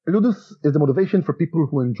Ludus is the motivation for people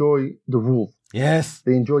who enjoy the rules. Yes.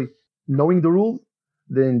 They enjoy knowing the rules.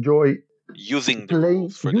 They enjoy using the playing,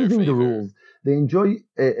 rules for using their the favor. rules. They enjoy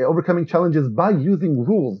overcoming challenges by using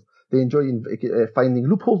rules. They enjoy finding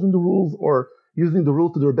loopholes in the rules or using the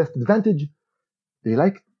rules to their best advantage. They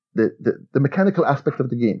like the mechanical aspect of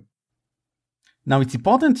the game. Now, it's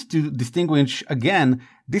important to distinguish, again,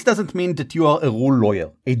 this doesn't mean that you are a rule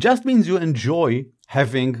lawyer. It just means you enjoy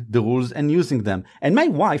having the rules and using them. And my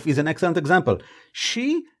wife is an excellent example.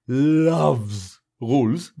 She loves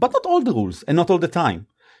rules, but not all the rules and not all the time.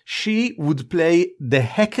 She would play the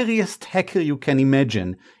hackeriest hacker you can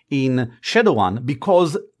imagine in Shadowrun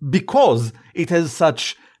because it has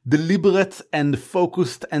such deliberate and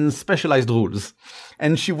focused and specialized rules.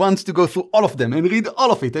 And she wants to go through all of them and read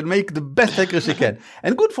all of it and make the best hacker she can.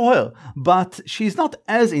 And good for her. But she's not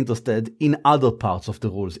as interested in other parts of the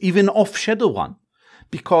rules, even off Shadowrun,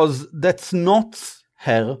 because that's not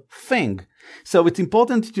her thing. So it's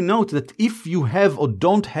important to note that if you have or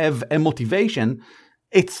don't have a motivation,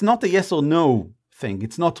 it's not a yes or no thing.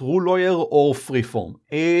 It's not rule lawyer or freeform.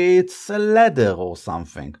 It's a ladder or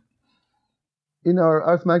something. In our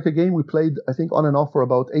Ars Magica game, we played, I think, on and off for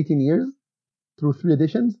about 18 years through 3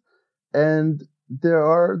 editions. And there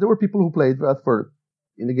were people who played with us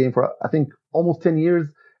in the game for, I think, almost 10 years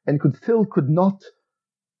and could not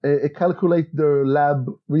calculate their lab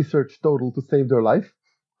research total to save their life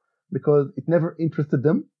because it never interested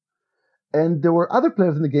them. And there were other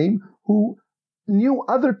players in the game who knew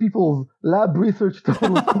other people's lab research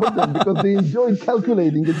totals for them because they enjoyed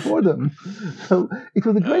calculating it for them. So it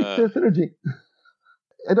was a great synergy.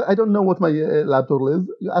 I don't know what my lab total is.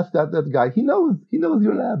 You ask that guy. He knows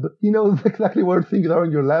your lab. He knows exactly where things are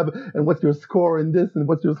in your lab and what's your score in this and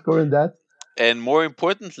what's your score in that. And more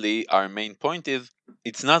importantly, our main point is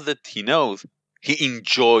it's not that he knows. He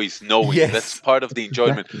enjoys knowing. Yes. That's part of the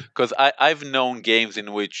enjoyment. Because I've known games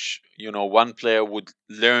in which, one player would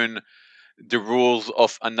learn the rules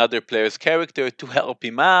of another player's character to help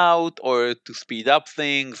him out or to speed up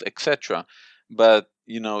things, etc. But,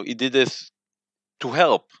 he did this to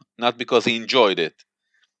help, not because he enjoyed it.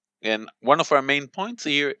 And one of our main points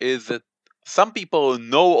here is that some people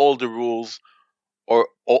know all the rules or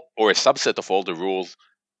a subset of all the rules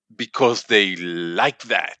because they like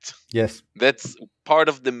that. Yes. That's part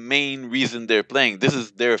of the main reason they're playing. This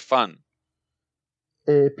is their fun.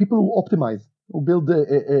 People who optimize, who build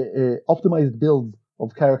optimized builds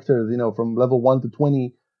of characters, from level 1 to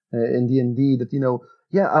 20 in D&D that,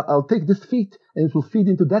 I'll take this feat and it will feed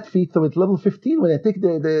into that feat. So at level 15, when I take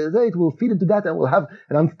it will feed into that and we'll have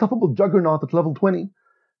an unstoppable juggernaut at level 20.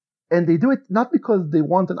 And they do it not because they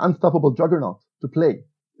want an unstoppable juggernaut to play.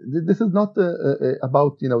 This is not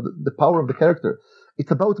about, the power of the character.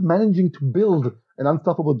 It's about managing to build an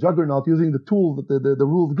unstoppable juggernaut using the tools that the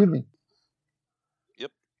rules give me.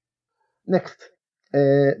 Yep. Next.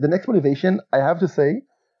 The next motivation, I have to say,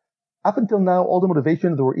 up until now, all the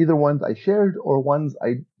motivations were either ones I shared or ones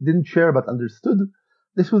I didn't share but understood.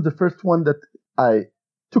 This was the first one that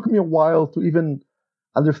took me a while to even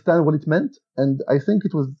understand what it meant. And I think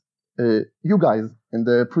it was you guys in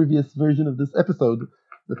the previous version of this episode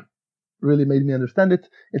that really made me understand it.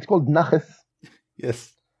 It's called Naches.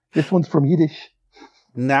 Yes. This one's from Yiddish.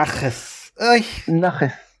 Naches.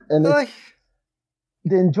 Naches. And it's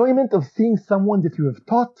the enjoyment of seeing someone that you have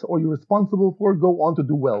taught or you're responsible for go on to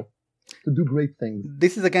do well. to do great things.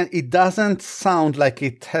 This is, again, it doesn't sound like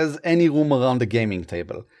it has any room around the gaming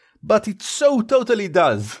table, but it so totally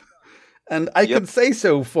does. And I can say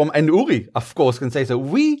so and Uri, of course, can say so.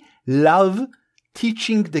 We love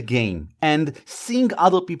teaching the game and seeing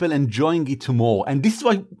other people enjoying it more. And this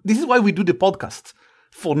is why we do the podcast.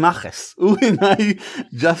 For Naches. Uri and I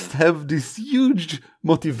just have this huge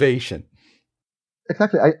motivation.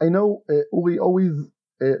 Exactly. I know Uri always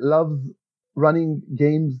loves running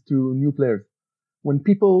games to new players. When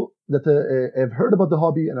people that have heard about the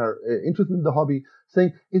hobby and are interested in the hobby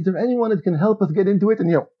saying, is there anyone that can help us get into it?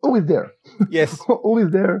 And always there. Yes. Always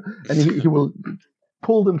there. And he will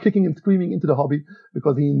pull them kicking and screaming into the hobby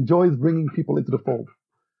because he enjoys bringing people into the fold.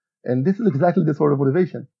 And this is exactly the sort of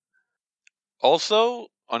motivation. Also,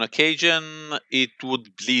 on occasion, it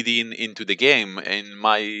would bleed into the game. In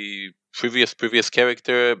my previous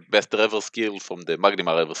character, Best Revelskill from the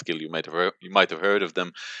Magdima Revelskill, you might have heard of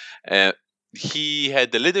them. He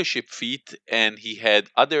had the leadership feat, and he had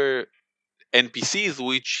other NPCs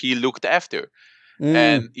which he looked after.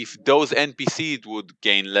 And if those NPCs would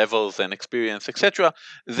gain levels and experience, etc.,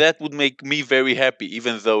 that would make me very happy,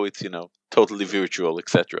 even though it's totally virtual,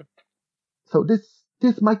 etc. So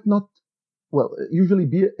this might not usually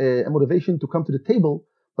be a motivation to come to the table,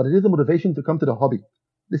 but it is a motivation to come to the hobby.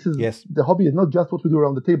 The hobby is not just what we do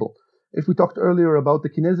around the table. If we talked earlier about the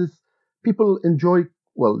kinesis, people enjoy,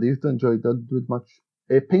 they used to enjoy, don't do it much,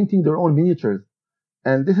 painting their own miniatures.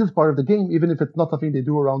 And this is part of the game, even if it's not something they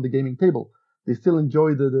do around the gaming table. They still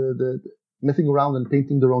enjoy the messing around and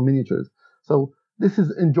painting their own miniatures. So this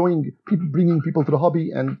is enjoying people, bringing people to the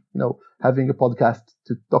hobby and, having a podcast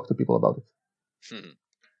to talk to people about it.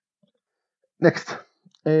 Next,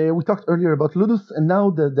 we talked earlier about Ludus, and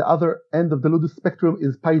now the other end of the Ludus spectrum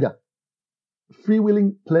is Paida.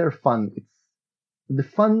 Freewheeling player fun. It's the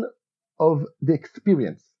fun of the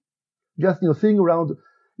experience. Just, sitting around.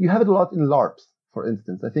 You have it a lot in LARPs, for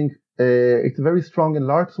instance. I think it's very strong in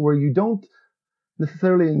LARPs where you don't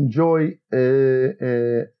necessarily enjoy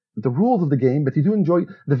the rules of the game, but you do enjoy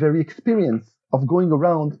the very experience of going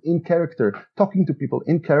around in character, talking to people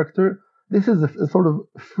in character. This is a sort of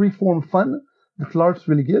free-form fun that LARPs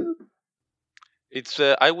really give. It's,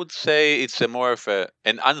 I would say, it's more of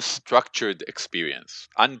an unstructured experience,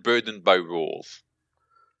 unburdened by rules.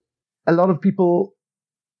 A lot of people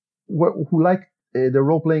who like their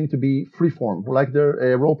role-playing to be free-form, who like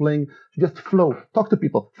their role-playing to just flow, talk to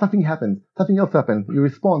people, something happens, something else happens, you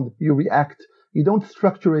respond, you react. You don't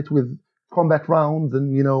structure it with combat rounds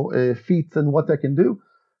and, feats and what I can do.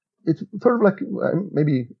 It's sort of like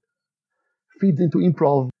maybe feeds into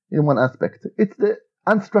improv in one aspect. It's the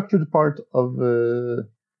unstructured part of the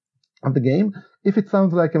game. If it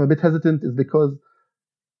sounds like I'm a bit hesitant, it's because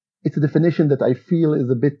it's a definition that I feel is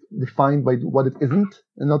a bit defined by what it isn't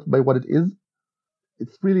and not by what it is.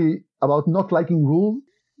 It's really about not liking rules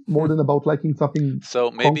more than about liking something.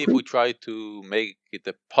 So maybe concrete. If we try to make it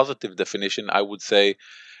a positive definition, I would say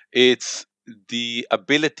it's the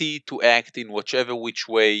ability to act in which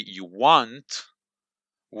way you want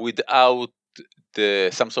without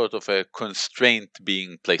some sort of a constraint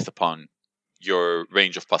being placed upon your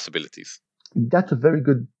range of possibilities. That's a very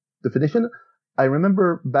good definition. I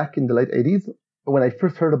remember back in the late 80s when I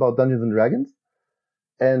first heard about Dungeons and Dragons,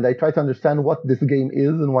 and I tried to understand what this game is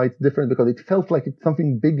and why it's different, because it felt like it's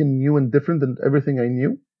something big and new and different than everything I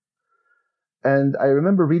knew. And I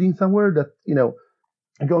remember reading somewhere that, you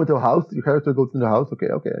go into a house, your character goes into a house, okay,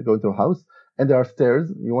 I go into a house, and there are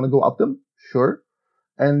stairs. You want to go up them? Sure.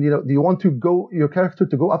 And, do you want your character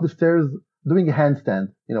to go up the stairs doing a handstand,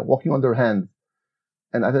 walking on their hands?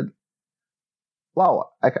 And I said,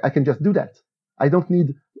 wow, I can just do that. I don't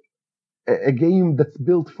need a game that's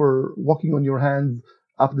built for walking on your hands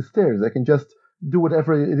up the stairs. I can just do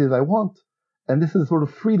whatever it is I want. And this is sort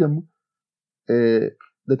of freedom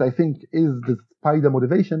that I think is the Paida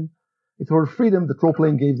motivation. It's sort of freedom that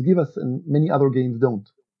role-playing games give us and many other games don't.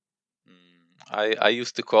 I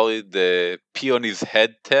used to call it the pee on his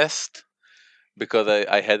head test, because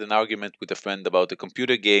I had an argument with a friend about a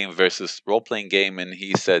computer game versus role-playing game, and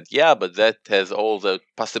he said, yeah, but that has all the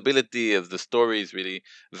possibility as the story is really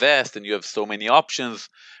vast and you have so many options.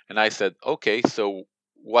 And I said, okay, so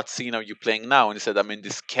what scene are you playing now? And he said, I'm in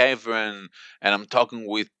this cavern and I'm talking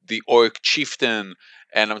with the orc chieftain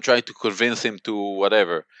and I'm trying to convince him to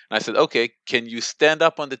whatever. And I said, okay, can you stand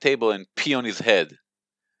up on the table and pee on his head?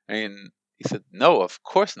 And he said, no, of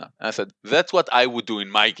course not. And I said, that's what I would do in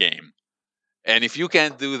my game. And if you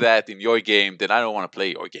can't do that in your game, then I don't want to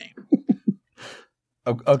play your game.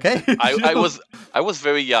 Okay. I was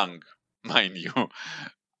very young, mind you.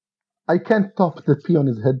 I can't top the pee on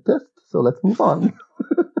his head test, so let's move on.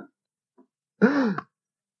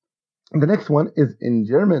 The next one is in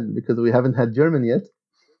German, because we haven't had German yet.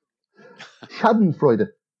 Schadenfreude.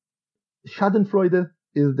 Schadenfreude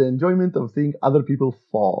is the enjoyment of seeing other people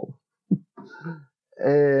fall.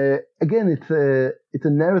 Again, it's a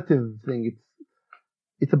narrative thing.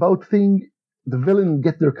 It's about seeing the villain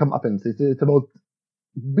get their comeuppance. It's about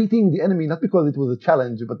beating the enemy, not because it was a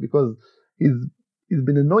challenge, but because he's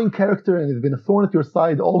been an annoying character and he's been a thorn at your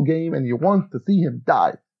side all game, and you want to see him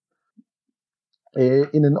die.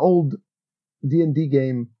 In an old D&D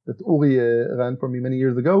game that Uri ran for me many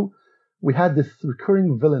years ago, we had this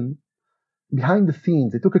recurring villain behind the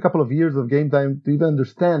scenes. It took a couple of years of game time to even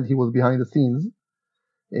understand he was behind the scenes.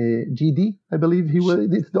 GD, I believe he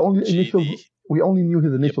was. It's the only initials. We only knew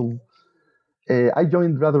his initials. Yep. I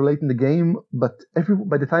joined rather late in the game, but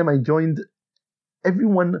by the time I joined,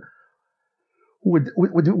 everyone would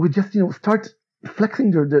just start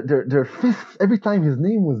flexing their fists every time his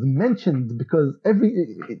name was mentioned, because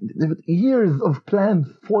years of plans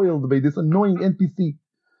foiled by this annoying NPC.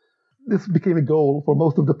 This became a goal for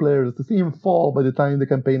most of the players, to see him fall by the time the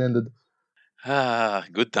campaign ended.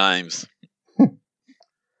 Good times.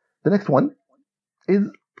 The next one is,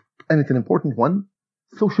 and it's an important one,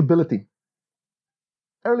 sociability.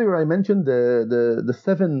 Earlier I mentioned the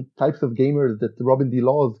 7 types of gamers that Robin D.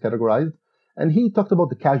 Laws categorized, and he talked about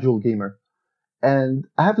the casual gamer. And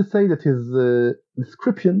I have to say that his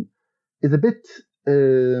description is a bit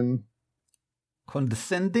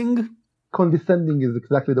condescending. Condescending is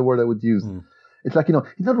exactly the word I would use. It's like,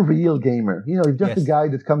 he's not a real gamer. He's just a guy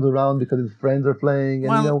that comes around because his friends are playing.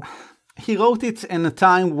 And, he wrote it in a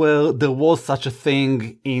time where there was such a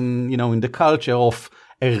thing in the culture of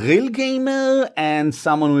a real gamer and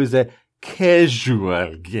someone who is a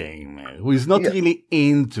casual gamer, who is not really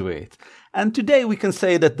into it. And today we can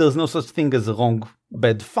say that there's no such thing as wrong,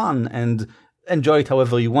 bad fun, and enjoy it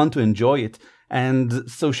however you want to enjoy it. And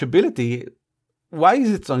sociability, why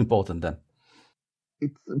is it so important then?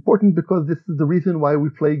 It's important because this is the reason why we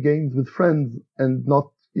play games with friends and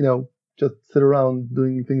not, just sit around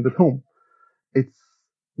doing things at home. It's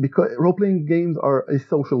because role-playing games are a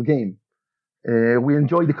social game. We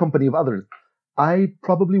enjoy the company of others. I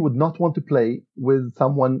probably would not want to play with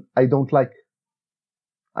someone I don't like.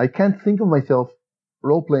 I can't think of myself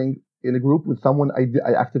role-playing in a group with someone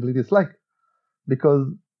I actively dislike. Because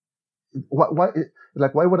why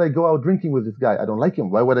would I go out drinking with this guy? I don't like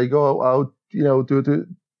him. Why would I go out, to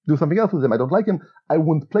do something else with him? I don't like him. I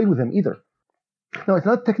wouldn't play with him either. No, it's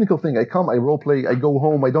not a technical thing. I come, I role-play, I go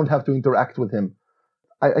home, I don't have to interact with him.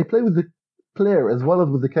 I play with the player as well as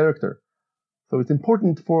with the character. So it's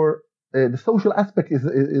important for the social aspect is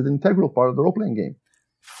an integral part of the role-playing game.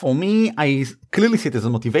 For me, I clearly see it as a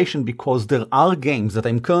motivation because there are games that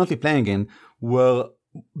I'm currently playing in where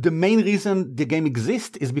the main reason the game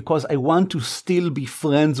exists is because I want to still be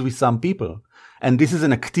friends with some people. And this is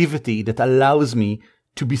an activity that allows me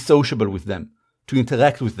to be sociable with them, to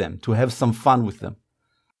interact with them, to have some fun with them.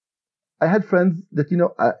 I had friends that,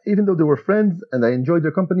 even though they were friends and I enjoyed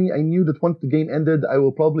their company, I knew that once the game ended, I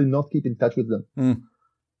will probably not keep in touch with them.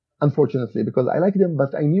 Unfortunately, because I like them,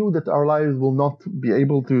 but I knew that our lives will not be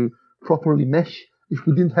able to properly mesh if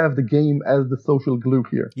we didn't have the game as the social glue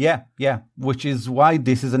here. Yeah, which is why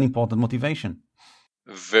this is an important motivation.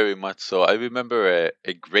 Very much so. I remember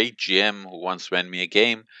a great GM who once ran me a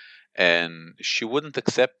game, and she wouldn't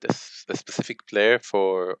accept a specific player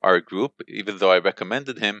for our group, even though I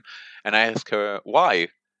recommended him. And I asked her why.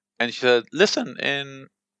 And she said, listen, in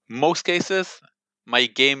most cases, my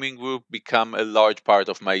gaming group become a large part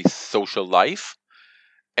of my social life.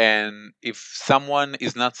 And if someone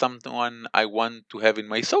is not someone I want to have in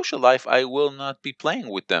my social life, I will not be playing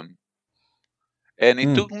with them. And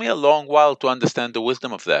it took me a long while to understand the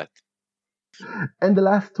wisdom of that. And the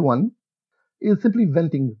last one is simply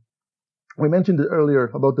venting. We mentioned it earlier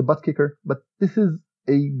about the butt kicker, but this is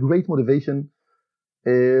a great motivation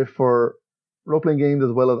for role-playing games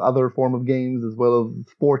as well as other form of games, as well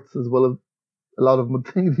as sports, as well as a lot of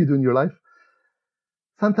things you do in your life.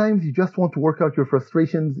 Sometimes you just want to work out your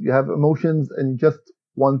frustrations, you have emotions, and you just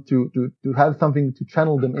want to have something to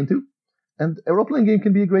channel them into. And a role-playing game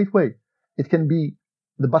can be a great way. It can be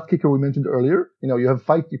the butt kicker we mentioned earlier. You have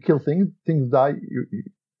fight, you kill things die,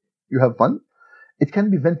 you have fun. It can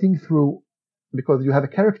be venting through, because you have a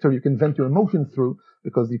character you can vent your emotions through,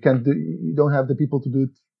 because you don't have the people to do it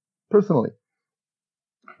personally.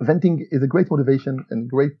 Venting is a great motivation and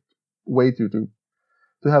great way to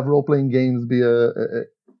have role-playing games be a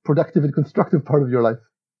productive and constructive part of your life.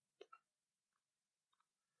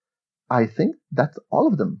 I think that's all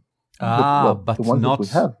of them. But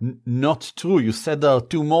not true. You said there are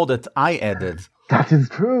 2 more that I added. That is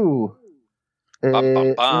true.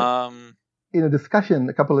 In a discussion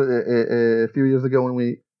a few years ago when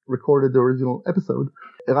we recorded the original episode,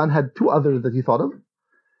 Eran had two others that he thought of,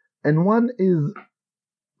 and one is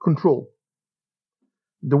control.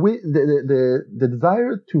 The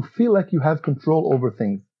desire to feel like you have control over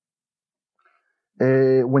things.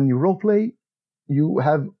 When you roleplay, you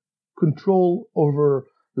have control over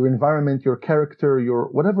your environment, your character, your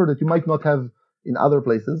whatever that you might not have in other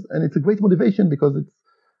places, and it's a great motivation because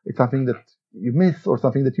it's something that you miss or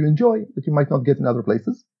something that you enjoy that you might not get in other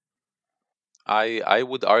places. I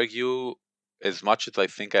would argue, as much as I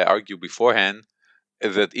think I argued beforehand,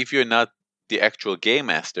 that if you're not the actual game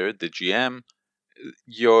master, the GM,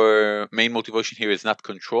 your main motivation here is not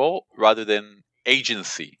control, rather than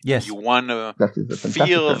agency. Yes. You want to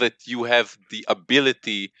feel that you have the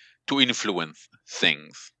ability to influence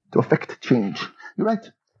things. To affect change. You're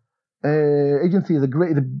right. Agency is a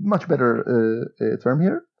much better term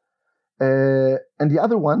here. And the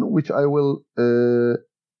other one, which I will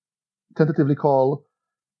tentatively call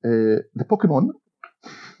the Pokemon,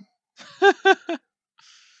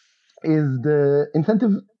 is the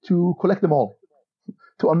incentive to collect them all,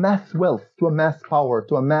 to amass wealth, to amass power,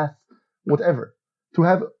 to amass whatever, to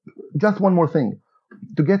have just one more thing,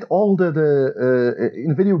 to get all the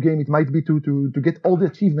in a video game it might be to get all the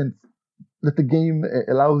achievements that the game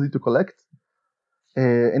allows you to collect.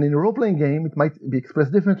 And in a role-playing game, it might be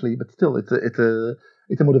expressed differently, but still, it's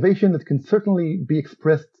a motivation that can certainly be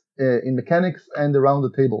expressed in mechanics and around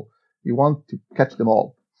the table. You want to catch them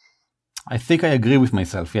all. I think I agree with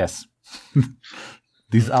myself. Yes,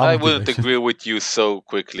 these are. I wouldn't agree with you so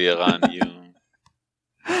quickly, Eran.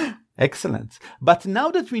 Excellent. But now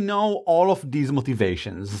that we know all of these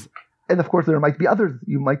motivations. And of course, there might be others.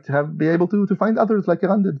 You might be able to find others like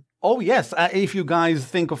Eran did. Oh, yes. If you guys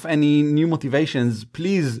think of any new motivations,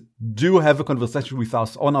 please do have a conversation with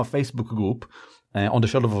us on our Facebook group, on the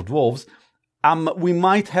Shadow of Dwarves. We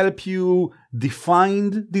might help you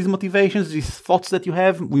define these motivations, these thoughts that you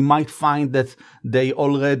have. We might find that they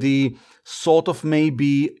already sort of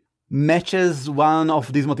maybe matches one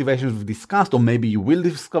of these motivations we've discussed, or maybe you will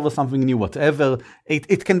discover something new, whatever.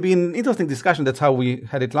 It can be an interesting discussion. That's how we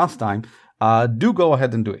had it last time. Do go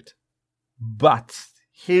ahead and do it. But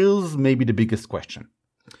here's maybe the biggest question.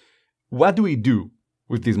 What do we do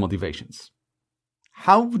with these motivations?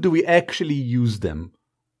 How do we actually use them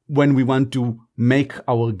when we want to make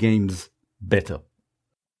our games better?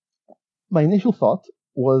 My initial thought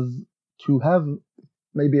was to have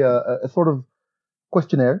maybe a sort of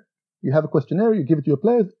questionnaire. You have a questionnaire, you give it to your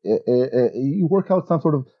players, you work out some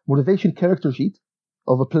sort of motivation character sheet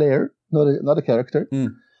of a player, not a character.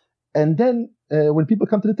 And then when people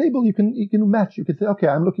come to the table, you can match. You can say, okay,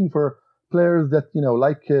 I'm looking for players that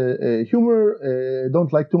like humor,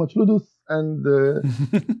 don't like too much Ludus, and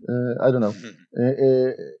I don't know,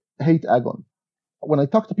 hate Agon. When I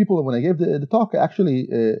talked to people, when I gave the talk, I actually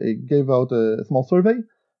gave out a small survey,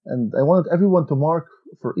 and I wanted everyone to mark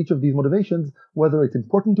for each of these motivations whether it's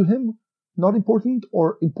important to him, not important,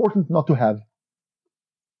 or important not to have.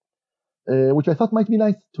 Which I thought might be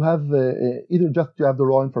nice to have either just to have the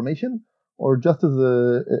raw information or just as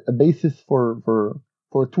a basis for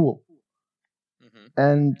a tool. Mm-hmm.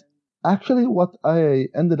 And actually what I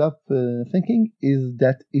ended up thinking is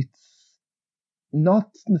that it's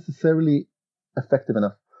not necessarily effective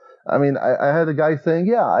enough. I mean, I had a guy saying,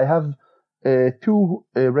 yeah, I have two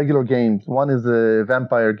regular games. One is a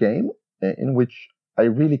vampire game in which I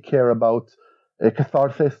really care about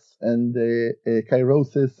catharsis and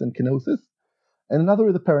kairosis and kenosis. And another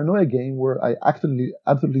is a paranoia game where I actually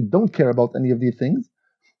absolutely don't care about any of these things.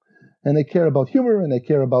 And I care about humor, and I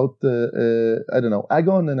care about,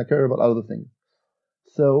 Agon, and I care about other things.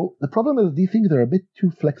 So the problem is these things are a bit too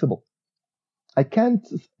flexible. As I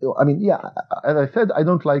said, I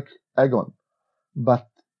don't like Agon. But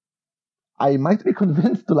I might be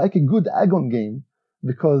convinced to like a good Agon game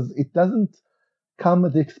because it doesn't come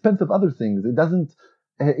at the expense of other things.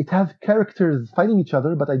 It has characters fighting each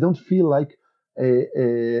other, but I don't feel like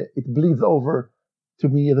it bleeds over to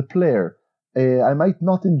me as a player. I might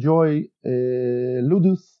not enjoy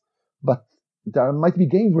Ludus, but there might be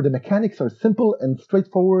games where the mechanics are simple and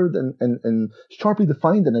straightforward and sharply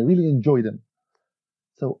defined, and I really enjoy them.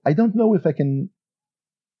 So I don't know if I can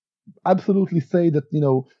absolutely say that,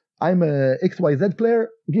 I'm a XYZ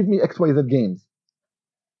player, give me XYZ games.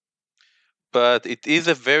 But it is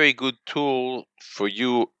a very good tool for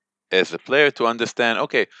you as a player to understand,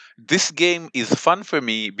 okay, this game is fun for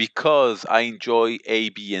me because I enjoy A,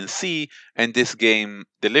 B, and C, and this game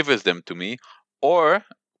delivers them to me. Or,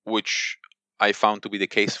 which I found to be the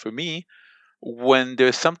case for me, when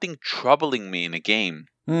there's something troubling me in a game,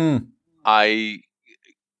 I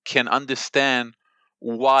can understand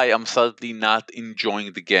why I'm suddenly not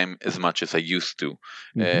enjoying the game as much as I used to.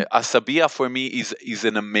 Asabiah for me is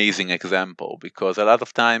an amazing example, because a lot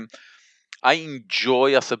of time I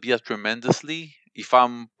enjoy Asabiah tremendously if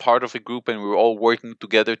I'm part of a group and we're all working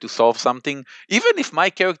together to solve something, even if my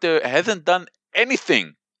character hasn't done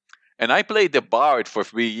anything. And I played the bard for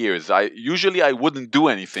 3 years. I wouldn't do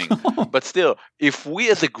anything. But still, if we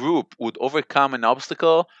as a group would overcome an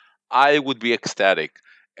obstacle, I would be ecstatic.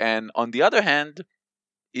 And on the other hand,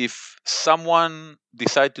 if someone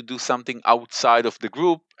decide to do something outside of the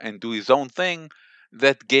group and do his own thing,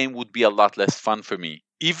 that game would be a lot less fun for me.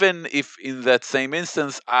 Even if in that same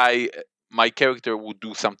instance, my character would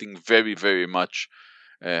do something very, very much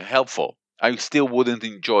helpful, I still wouldn't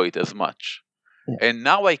enjoy it as much. Yeah. And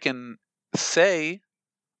now I can say,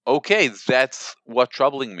 okay, that's what's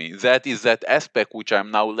troubling me. That is that aspect which I'm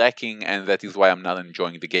now lacking, and that is why I'm not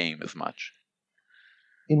enjoying the game as much.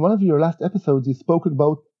 In one of your last episodes, you spoke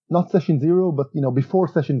about not session 0, but before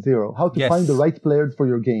session 0, how to find the right players for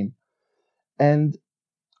your game. And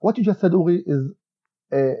what you just said, Uri, is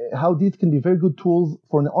how these can be very good tools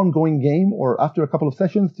for an ongoing game or after a couple of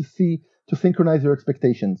sessions to synchronize your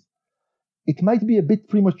expectations. It might be a bit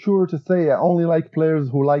premature to say I only like players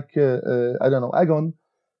who like, Agon,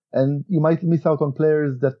 and you might miss out on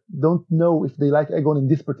players that don't know if they like Agon in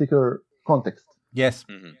this particular context. Yes.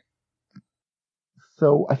 Mm-hmm.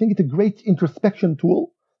 So I think it's a great introspection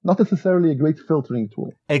tool, not necessarily a great filtering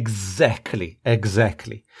tool. Exactly.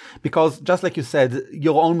 Because just like you said,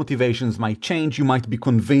 your own motivations might change. You might be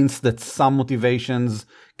convinced that some motivations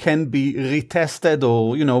can be retested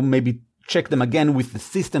or, maybe check them again with the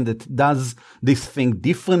system that does this thing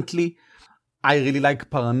differently. I really like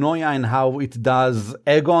Paranoia and how it does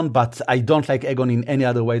Agon, but I don't like Agon in any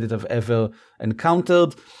other way that I've ever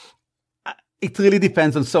encountered. It really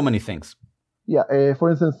depends on so many things. Yeah,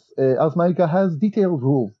 for instance, Ars Magica has detailed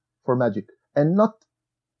rules for Magic, and not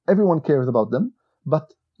everyone cares about them,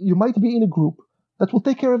 but you might be in a group that will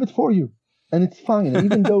take care of it for you, and it's fine. And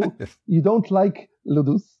even though you don't like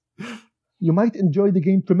Ludus, you might enjoy the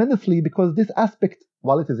game tremendously because this aspect,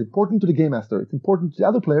 while it is important to the game master, it's important to the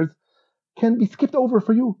other players, can be skipped over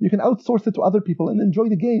for you. You can outsource it to other people and enjoy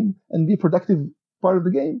the game and be a productive part of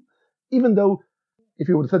the game, even though if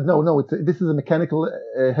you would have said, no, this is a mechanical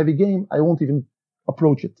heavy game, I won't even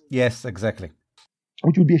approach it. Yes, exactly.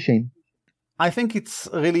 Which would be a shame. I think it's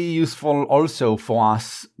really useful also for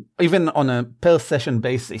us, even on a per session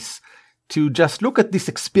basis, to just look at this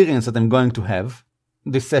experience that I'm going to have,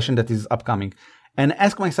 this session that is upcoming, and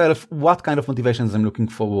ask myself what kind of motivations I'm looking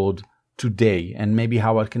forward today, and maybe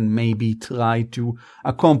how I can try to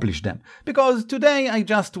accomplish them. Because today I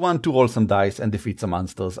just want to roll some dice and defeat some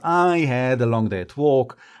monsters. I had a long day at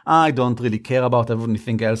work. I don't really care about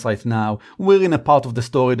everything else right now. We're in a part of the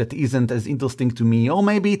story that isn't as interesting to me, or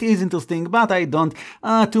maybe it is interesting, but I don't.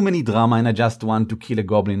 Too many drama and I just want to kill a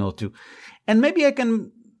goblin or two. And maybe I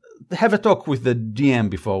can have a talk with the GM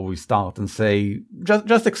before we start and say,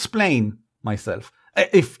 just explain myself.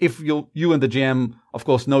 If you and the GM, of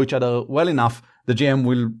course, know each other well enough, the GM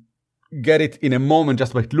will get it in a moment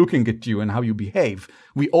just by looking at you and how you behave.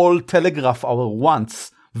 We all telegraph our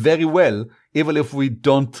wants very well, even if we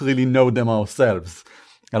don't really know them ourselves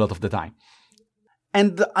a lot of the time.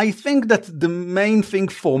 And I think that the main thing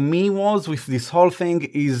for me was with this whole thing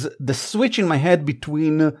is the switch in my head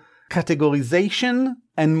between categorization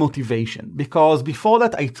and motivation. Because before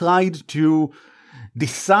that, I tried to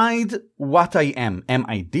decide what I am. Am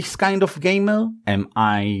I this kind of gamer? Am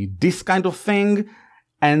I this kind of thing?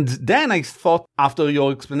 And then I thought, after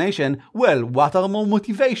your explanation, well, what are more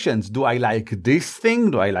motivations? Do I like this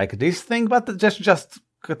thing? Do I like this thing? But just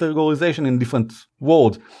categorization in different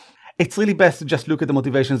words. It's really best to just look at the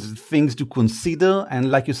motivations as things to consider and,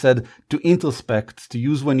 like you said, to introspect, to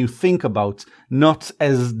use when you think about, not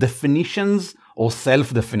as definitions or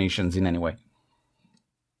self-definitions in any way.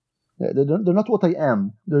 They're not what I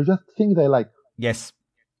am. They're just things I like. Yes.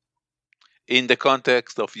 In the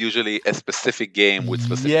context of usually a specific game with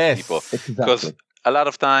specific people. Exactly. Because a lot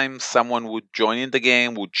of times someone would join in the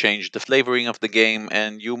game, would change the flavoring of the game,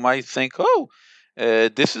 and you might think,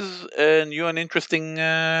 this is a new and interesting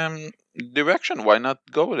direction. Why not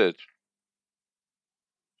go with it?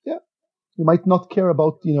 Yeah. You might not care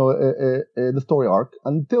about, the story arc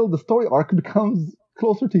until the story arc becomes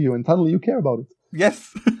closer to you and suddenly you care about it.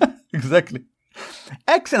 Yes, exactly.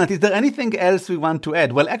 Excellent. Is there anything else we want to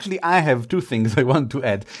add? Well, actually, I have two things I want to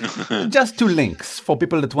add. Just two links for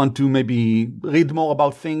people that want to maybe read more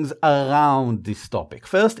about things around this topic.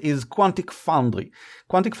 First is Quantic Foundry.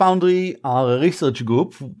 Quantic Foundry are a research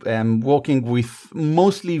group working with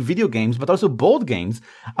mostly video games, but also board games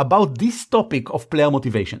about this topic of player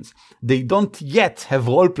motivations. They don't yet have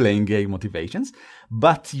role-playing game motivations,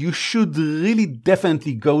 but you should really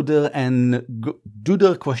definitely go there and do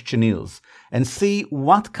their questionnaires and see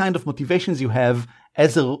what kind of motivations you have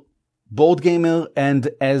as a board gamer and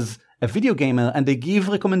as a video gamer, and they give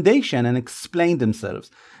recommendation and explain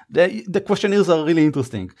themselves. The questionnaires are really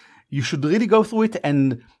interesting. You should really go through it,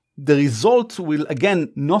 and the results will,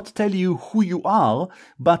 again, not tell you who you are,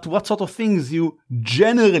 but what sort of things you,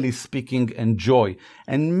 generally speaking, enjoy.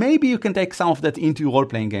 And maybe you can take some of that into your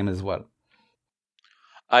role-playing game as well.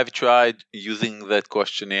 I've tried using that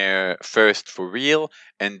questionnaire first for real,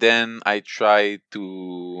 and then I tried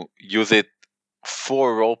to use it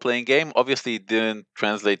for a role-playing game. Obviously, it didn't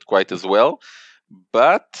translate quite as well,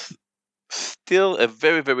 but still a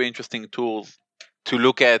very, very interesting tool to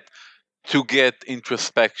look at to get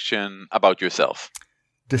introspection about yourself.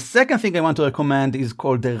 The second thing I want to recommend is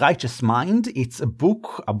called The Righteous Mind. It's a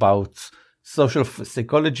book about social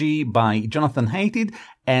psychology by Jonathan Haidt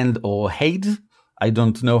or Haidt. I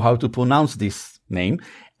don't know how to pronounce this name.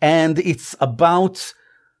 And it's about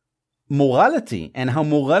morality and how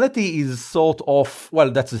morality is sort of,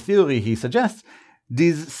 well, that's a theory he suggests,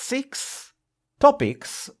 these 6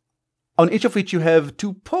 topics on each of which you have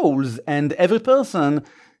 2 poles, and every person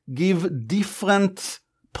give different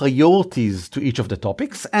priorities to each of the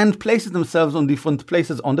topics and places themselves on different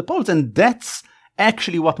places on the poles. And that's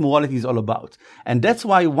actually what morality is all about. And that's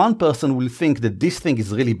why one person will think that this thing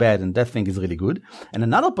is really bad and that thing is really good. And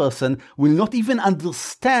another person will not even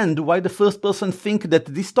understand why the first person think that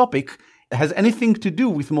this topic has anything to do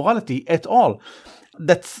with morality at all.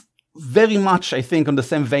 That's very much, I think, on the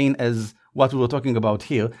same vein as what we were talking about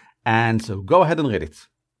here. And so go ahead and read it.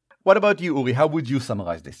 What about you, Uri? How would you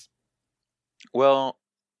summarize this? Well,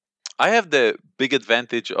 I have the big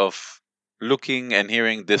advantage of looking and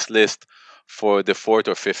hearing this list for the 4th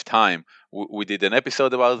or 5th time. We did an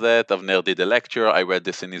episode about that. Avner did a lecture. I read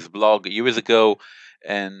this in his blog years ago.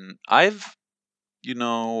 And I've,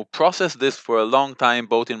 processed this for a long time,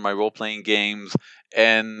 both in my role-playing games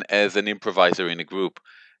and as an improviser in a group.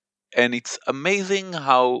 And it's amazing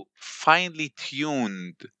how finely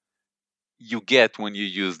tuned you get when you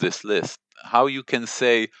use this list. How you can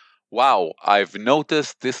say, wow, I've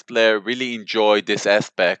noticed this player really enjoyed this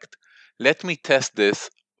aspect. Let me test this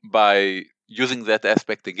by using that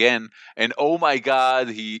aspect again, and oh my God,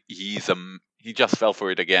 he just fell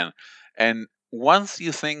for it again. And once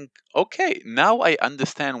you think, okay, now I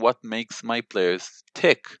understand what makes my players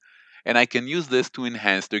tick, and I can use this to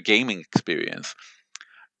enhance their gaming experience.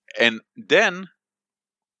 And then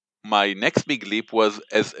my next big leap was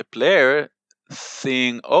as a player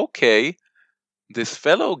seeing, okay, this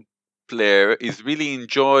fellow player is really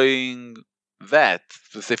enjoying that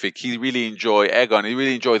specific. He really enjoys Agon. He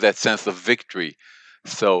really enjoys that sense of victory.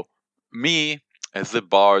 So me, as a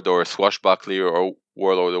bard or a swashbuckler or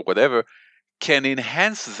warlord or whatever, can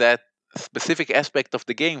enhance that specific aspect of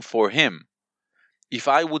the game for him. If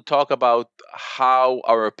I would talk about how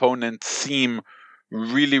our opponents seem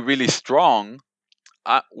really, really strong,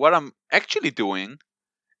 what I'm actually doing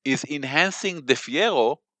is enhancing the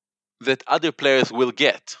fiero that other players will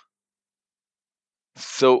get.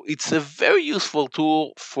 So it's a very useful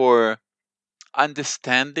tool for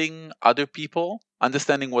understanding other people,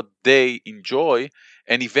 understanding what they enjoy,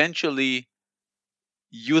 and eventually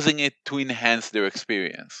using it to enhance their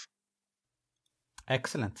experience.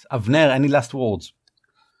 Excellent. Avner, any last words?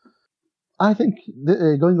 I think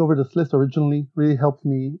going over this list originally really helped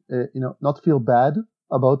me, not feel bad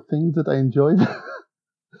about things that I enjoyed.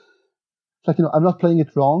 It's like, I'm not playing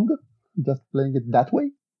it wrong, just playing it that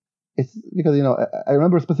way. It's because, I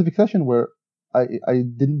remember a specific session where I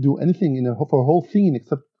didn't do anything for a whole scene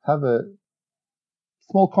except have a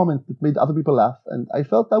small comment that made other people laugh, and I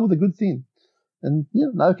felt that was a good scene. And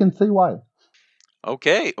now I can say why.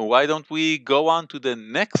 Okay, why don't we go on to the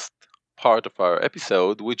next part of our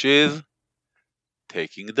episode, which is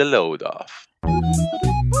taking the load off.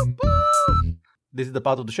 This is the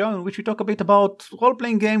part of the show in which we talk a bit about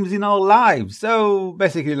role-playing games in our lives. So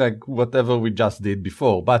basically like whatever we just did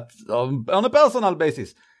before, but on a personal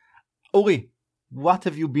basis. Uri, what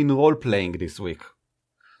have you been role-playing this week?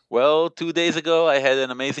 Well, 2 days ago, I had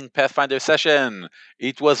an amazing Pathfinder session.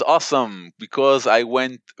 It was awesome because I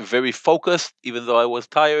went very focused, even though I was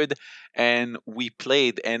tired, and we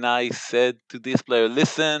played. And I said to this player,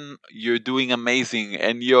 listen, you're doing amazing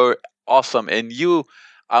and you're awesome. And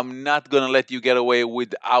I'm not going to let you get away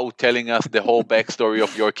without telling us the whole backstory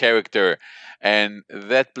of your character. And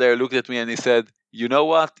that player looked at me and he said, you know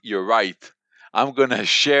what? You're right. I'm going to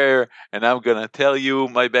share and I'm going to tell you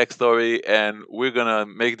my backstory and we're going to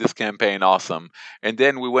make this campaign awesome. And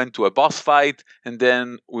then we went to a boss fight and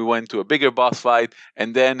then we went to a bigger boss fight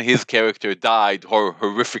and then his character died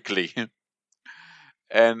horrifically.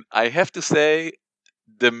 And I have to say,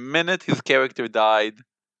 the minute his character died,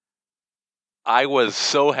 I was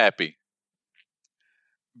so happy.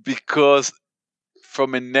 Because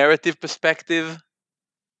from a narrative perspective,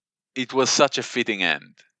 it was such a fitting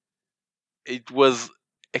end. It was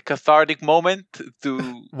a cathartic moment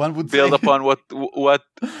to build upon what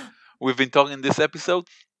we've been talking in this episode.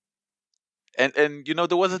 And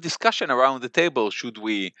there was a discussion around the table. Should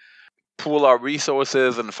we pool our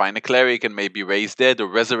resources and find a cleric and maybe raise dead or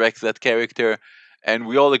resurrect that character? And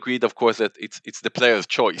we all agreed, of course, that it's the player's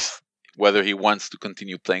choice whether he wants to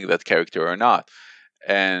continue playing that character or not.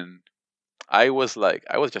 And I was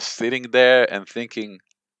just sitting there and thinking,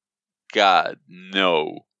 God,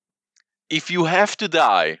 no. If you have to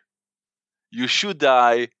die, you should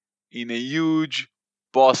die in a huge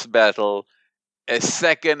boss battle a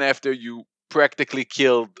second after you practically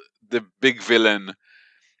killed the big villain.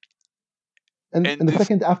 And the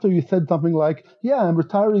second after you said something like, yeah, I'm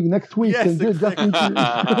retiring next week. Yes, and exactly.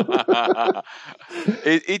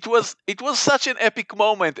 It was such an epic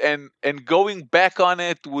moment, and going back on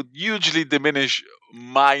it would hugely diminish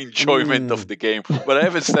my enjoyment of the game. But I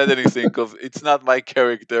haven't said anything because it's not my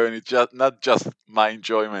character and it's not just my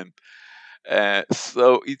enjoyment.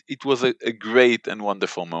 So it was a great and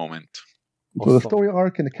wonderful moment. It was a story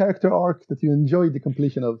arc and a character arc that you enjoyed the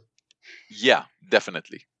completion of. Yeah,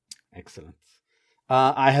 definitely. Excellent.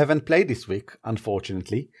 I haven't played this week,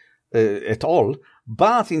 unfortunately, at all.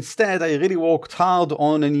 But instead, I really worked hard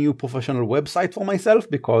on a new professional website for myself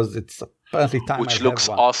because it's apparently time. Which looks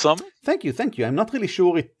awesome. Thank you. I'm not really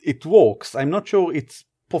sure it works. I'm not sure it's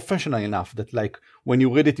professional enough that, like, when you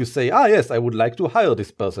read it, you say, yes, I would like to hire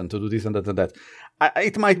this person to do this and that and that.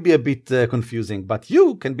 It might be a bit confusing, but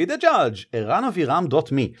you can be the judge.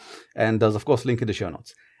 eranaviram.me. And there's, of course, link in the show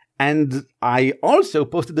notes. And I also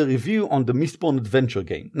posted a review on the Mistborn Adventure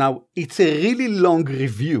game. Now, it's a really long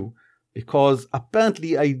review because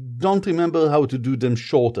apparently I don't remember how to do them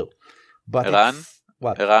shorter. But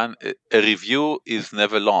Eran, a review is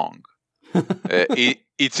never long. It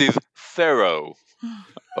is thorough.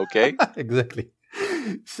 Okay? Exactly.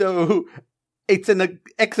 So it's an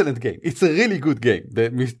excellent game. It's a really good game,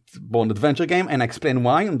 the Mistborn Adventure game, and I explain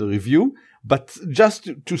why in the review. But just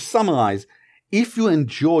to summarize, if you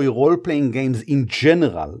enjoy role-playing games in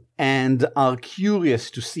general and are curious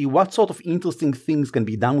to see what sort of interesting things can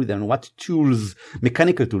be done with them, what tools,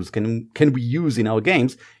 mechanical tools can we use in our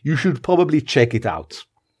games, you should probably check it out.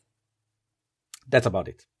 That's about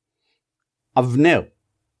it. Avner.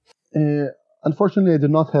 Unfortunately, I do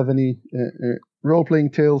not have any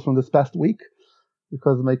role-playing tales from this past week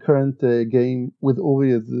because my current game with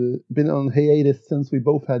Uri has been on hiatus since we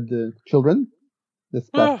both had children this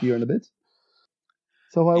past year and a bit.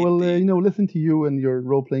 So I will, listen to you and your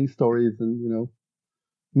role-playing stories and,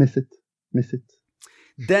 miss it.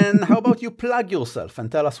 Then how about you plug yourself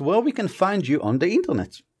and tell us where we can find you on the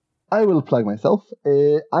internet? I will plug myself.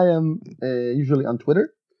 I am usually on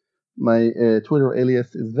Twitter. My Twitter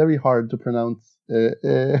alias is very hard to pronounce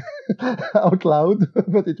out loud,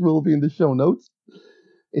 but it will be in the show notes.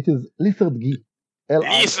 It is Lizardgy.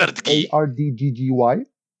 Lizardgy.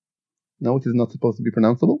 No, it is not supposed to be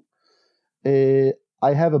pronounceable.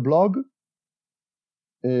 I have a blog.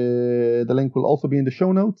 The link will also be in the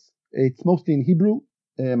show notes. It's mostly in Hebrew.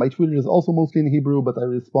 My Twitter is also mostly in Hebrew, but I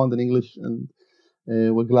respond in English and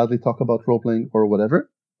will gladly talk about role-playing or whatever.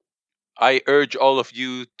 I urge all of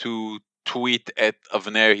you to tweet at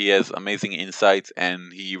Avner. He has amazing insights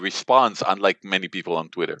and he responds, unlike many people on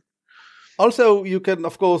Twitter. Also, you can,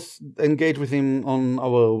 of course, engage with him on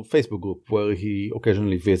our Facebook group where he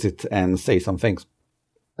occasionally visits and say some things.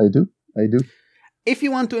 I do. If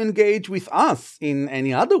you want to engage with us in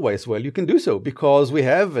any other ways, well, you can do so because we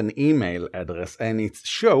have an email address and it's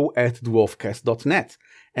show@dwarfcast.net.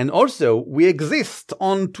 And also, we exist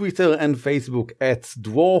on Twitter and Facebook at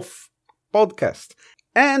Dwarf Podcast.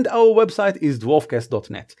 And our website is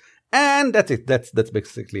dwarfcast.net. And that's it. That's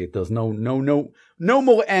basically it. There's no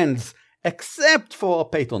more ends. except for our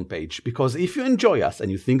Patreon page. Because if you enjoy us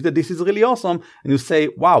and you think that this is really awesome, and you say,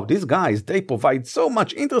 wow, these guys, they provide so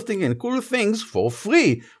much interesting and cool things for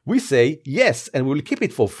free, we say yes, and we'll keep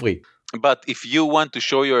it for free. But if you want to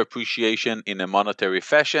show your appreciation in a monetary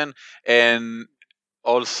fashion and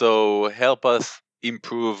also help us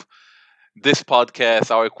improve this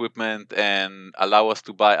podcast, our equipment, and allow us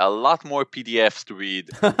to buy a lot more PDFs to read,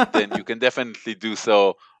 then you can definitely do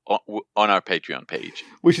so on our Patreon page.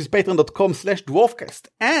 Which is patreon.com/dwarfcast.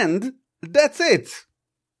 And that's it.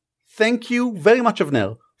 Thank you very much,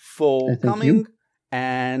 Avner, for coming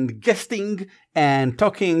and guesting and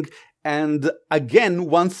talking. And again,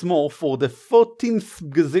 once more, for the 14th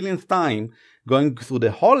gazillionth time, going through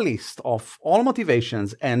the whole list of all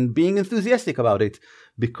motivations and being enthusiastic about it,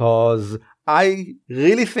 because I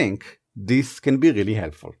really think this can be really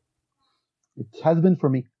helpful. It has been for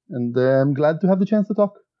me, and I'm glad to have the chance to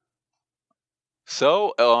talk.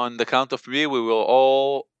 So, on the count of 3, we will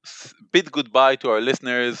all bid goodbye to our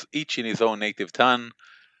listeners, each in his own native tongue.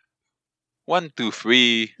 1, 2,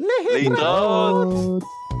 3. Leitrot!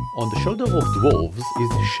 On the Shoulder of Dwarves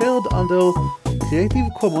is shared under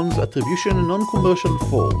Creative Commons Attribution Non-Commercial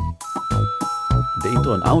 4. The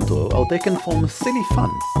intro and outro are taken from Silly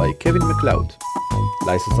Fun by Kevin MacLeod.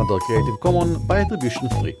 Licensed under Creative Commons by Attribution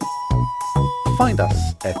 3. Find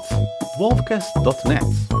us at dwarfcast.net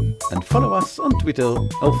and follow us on Twitter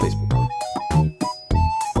or Facebook.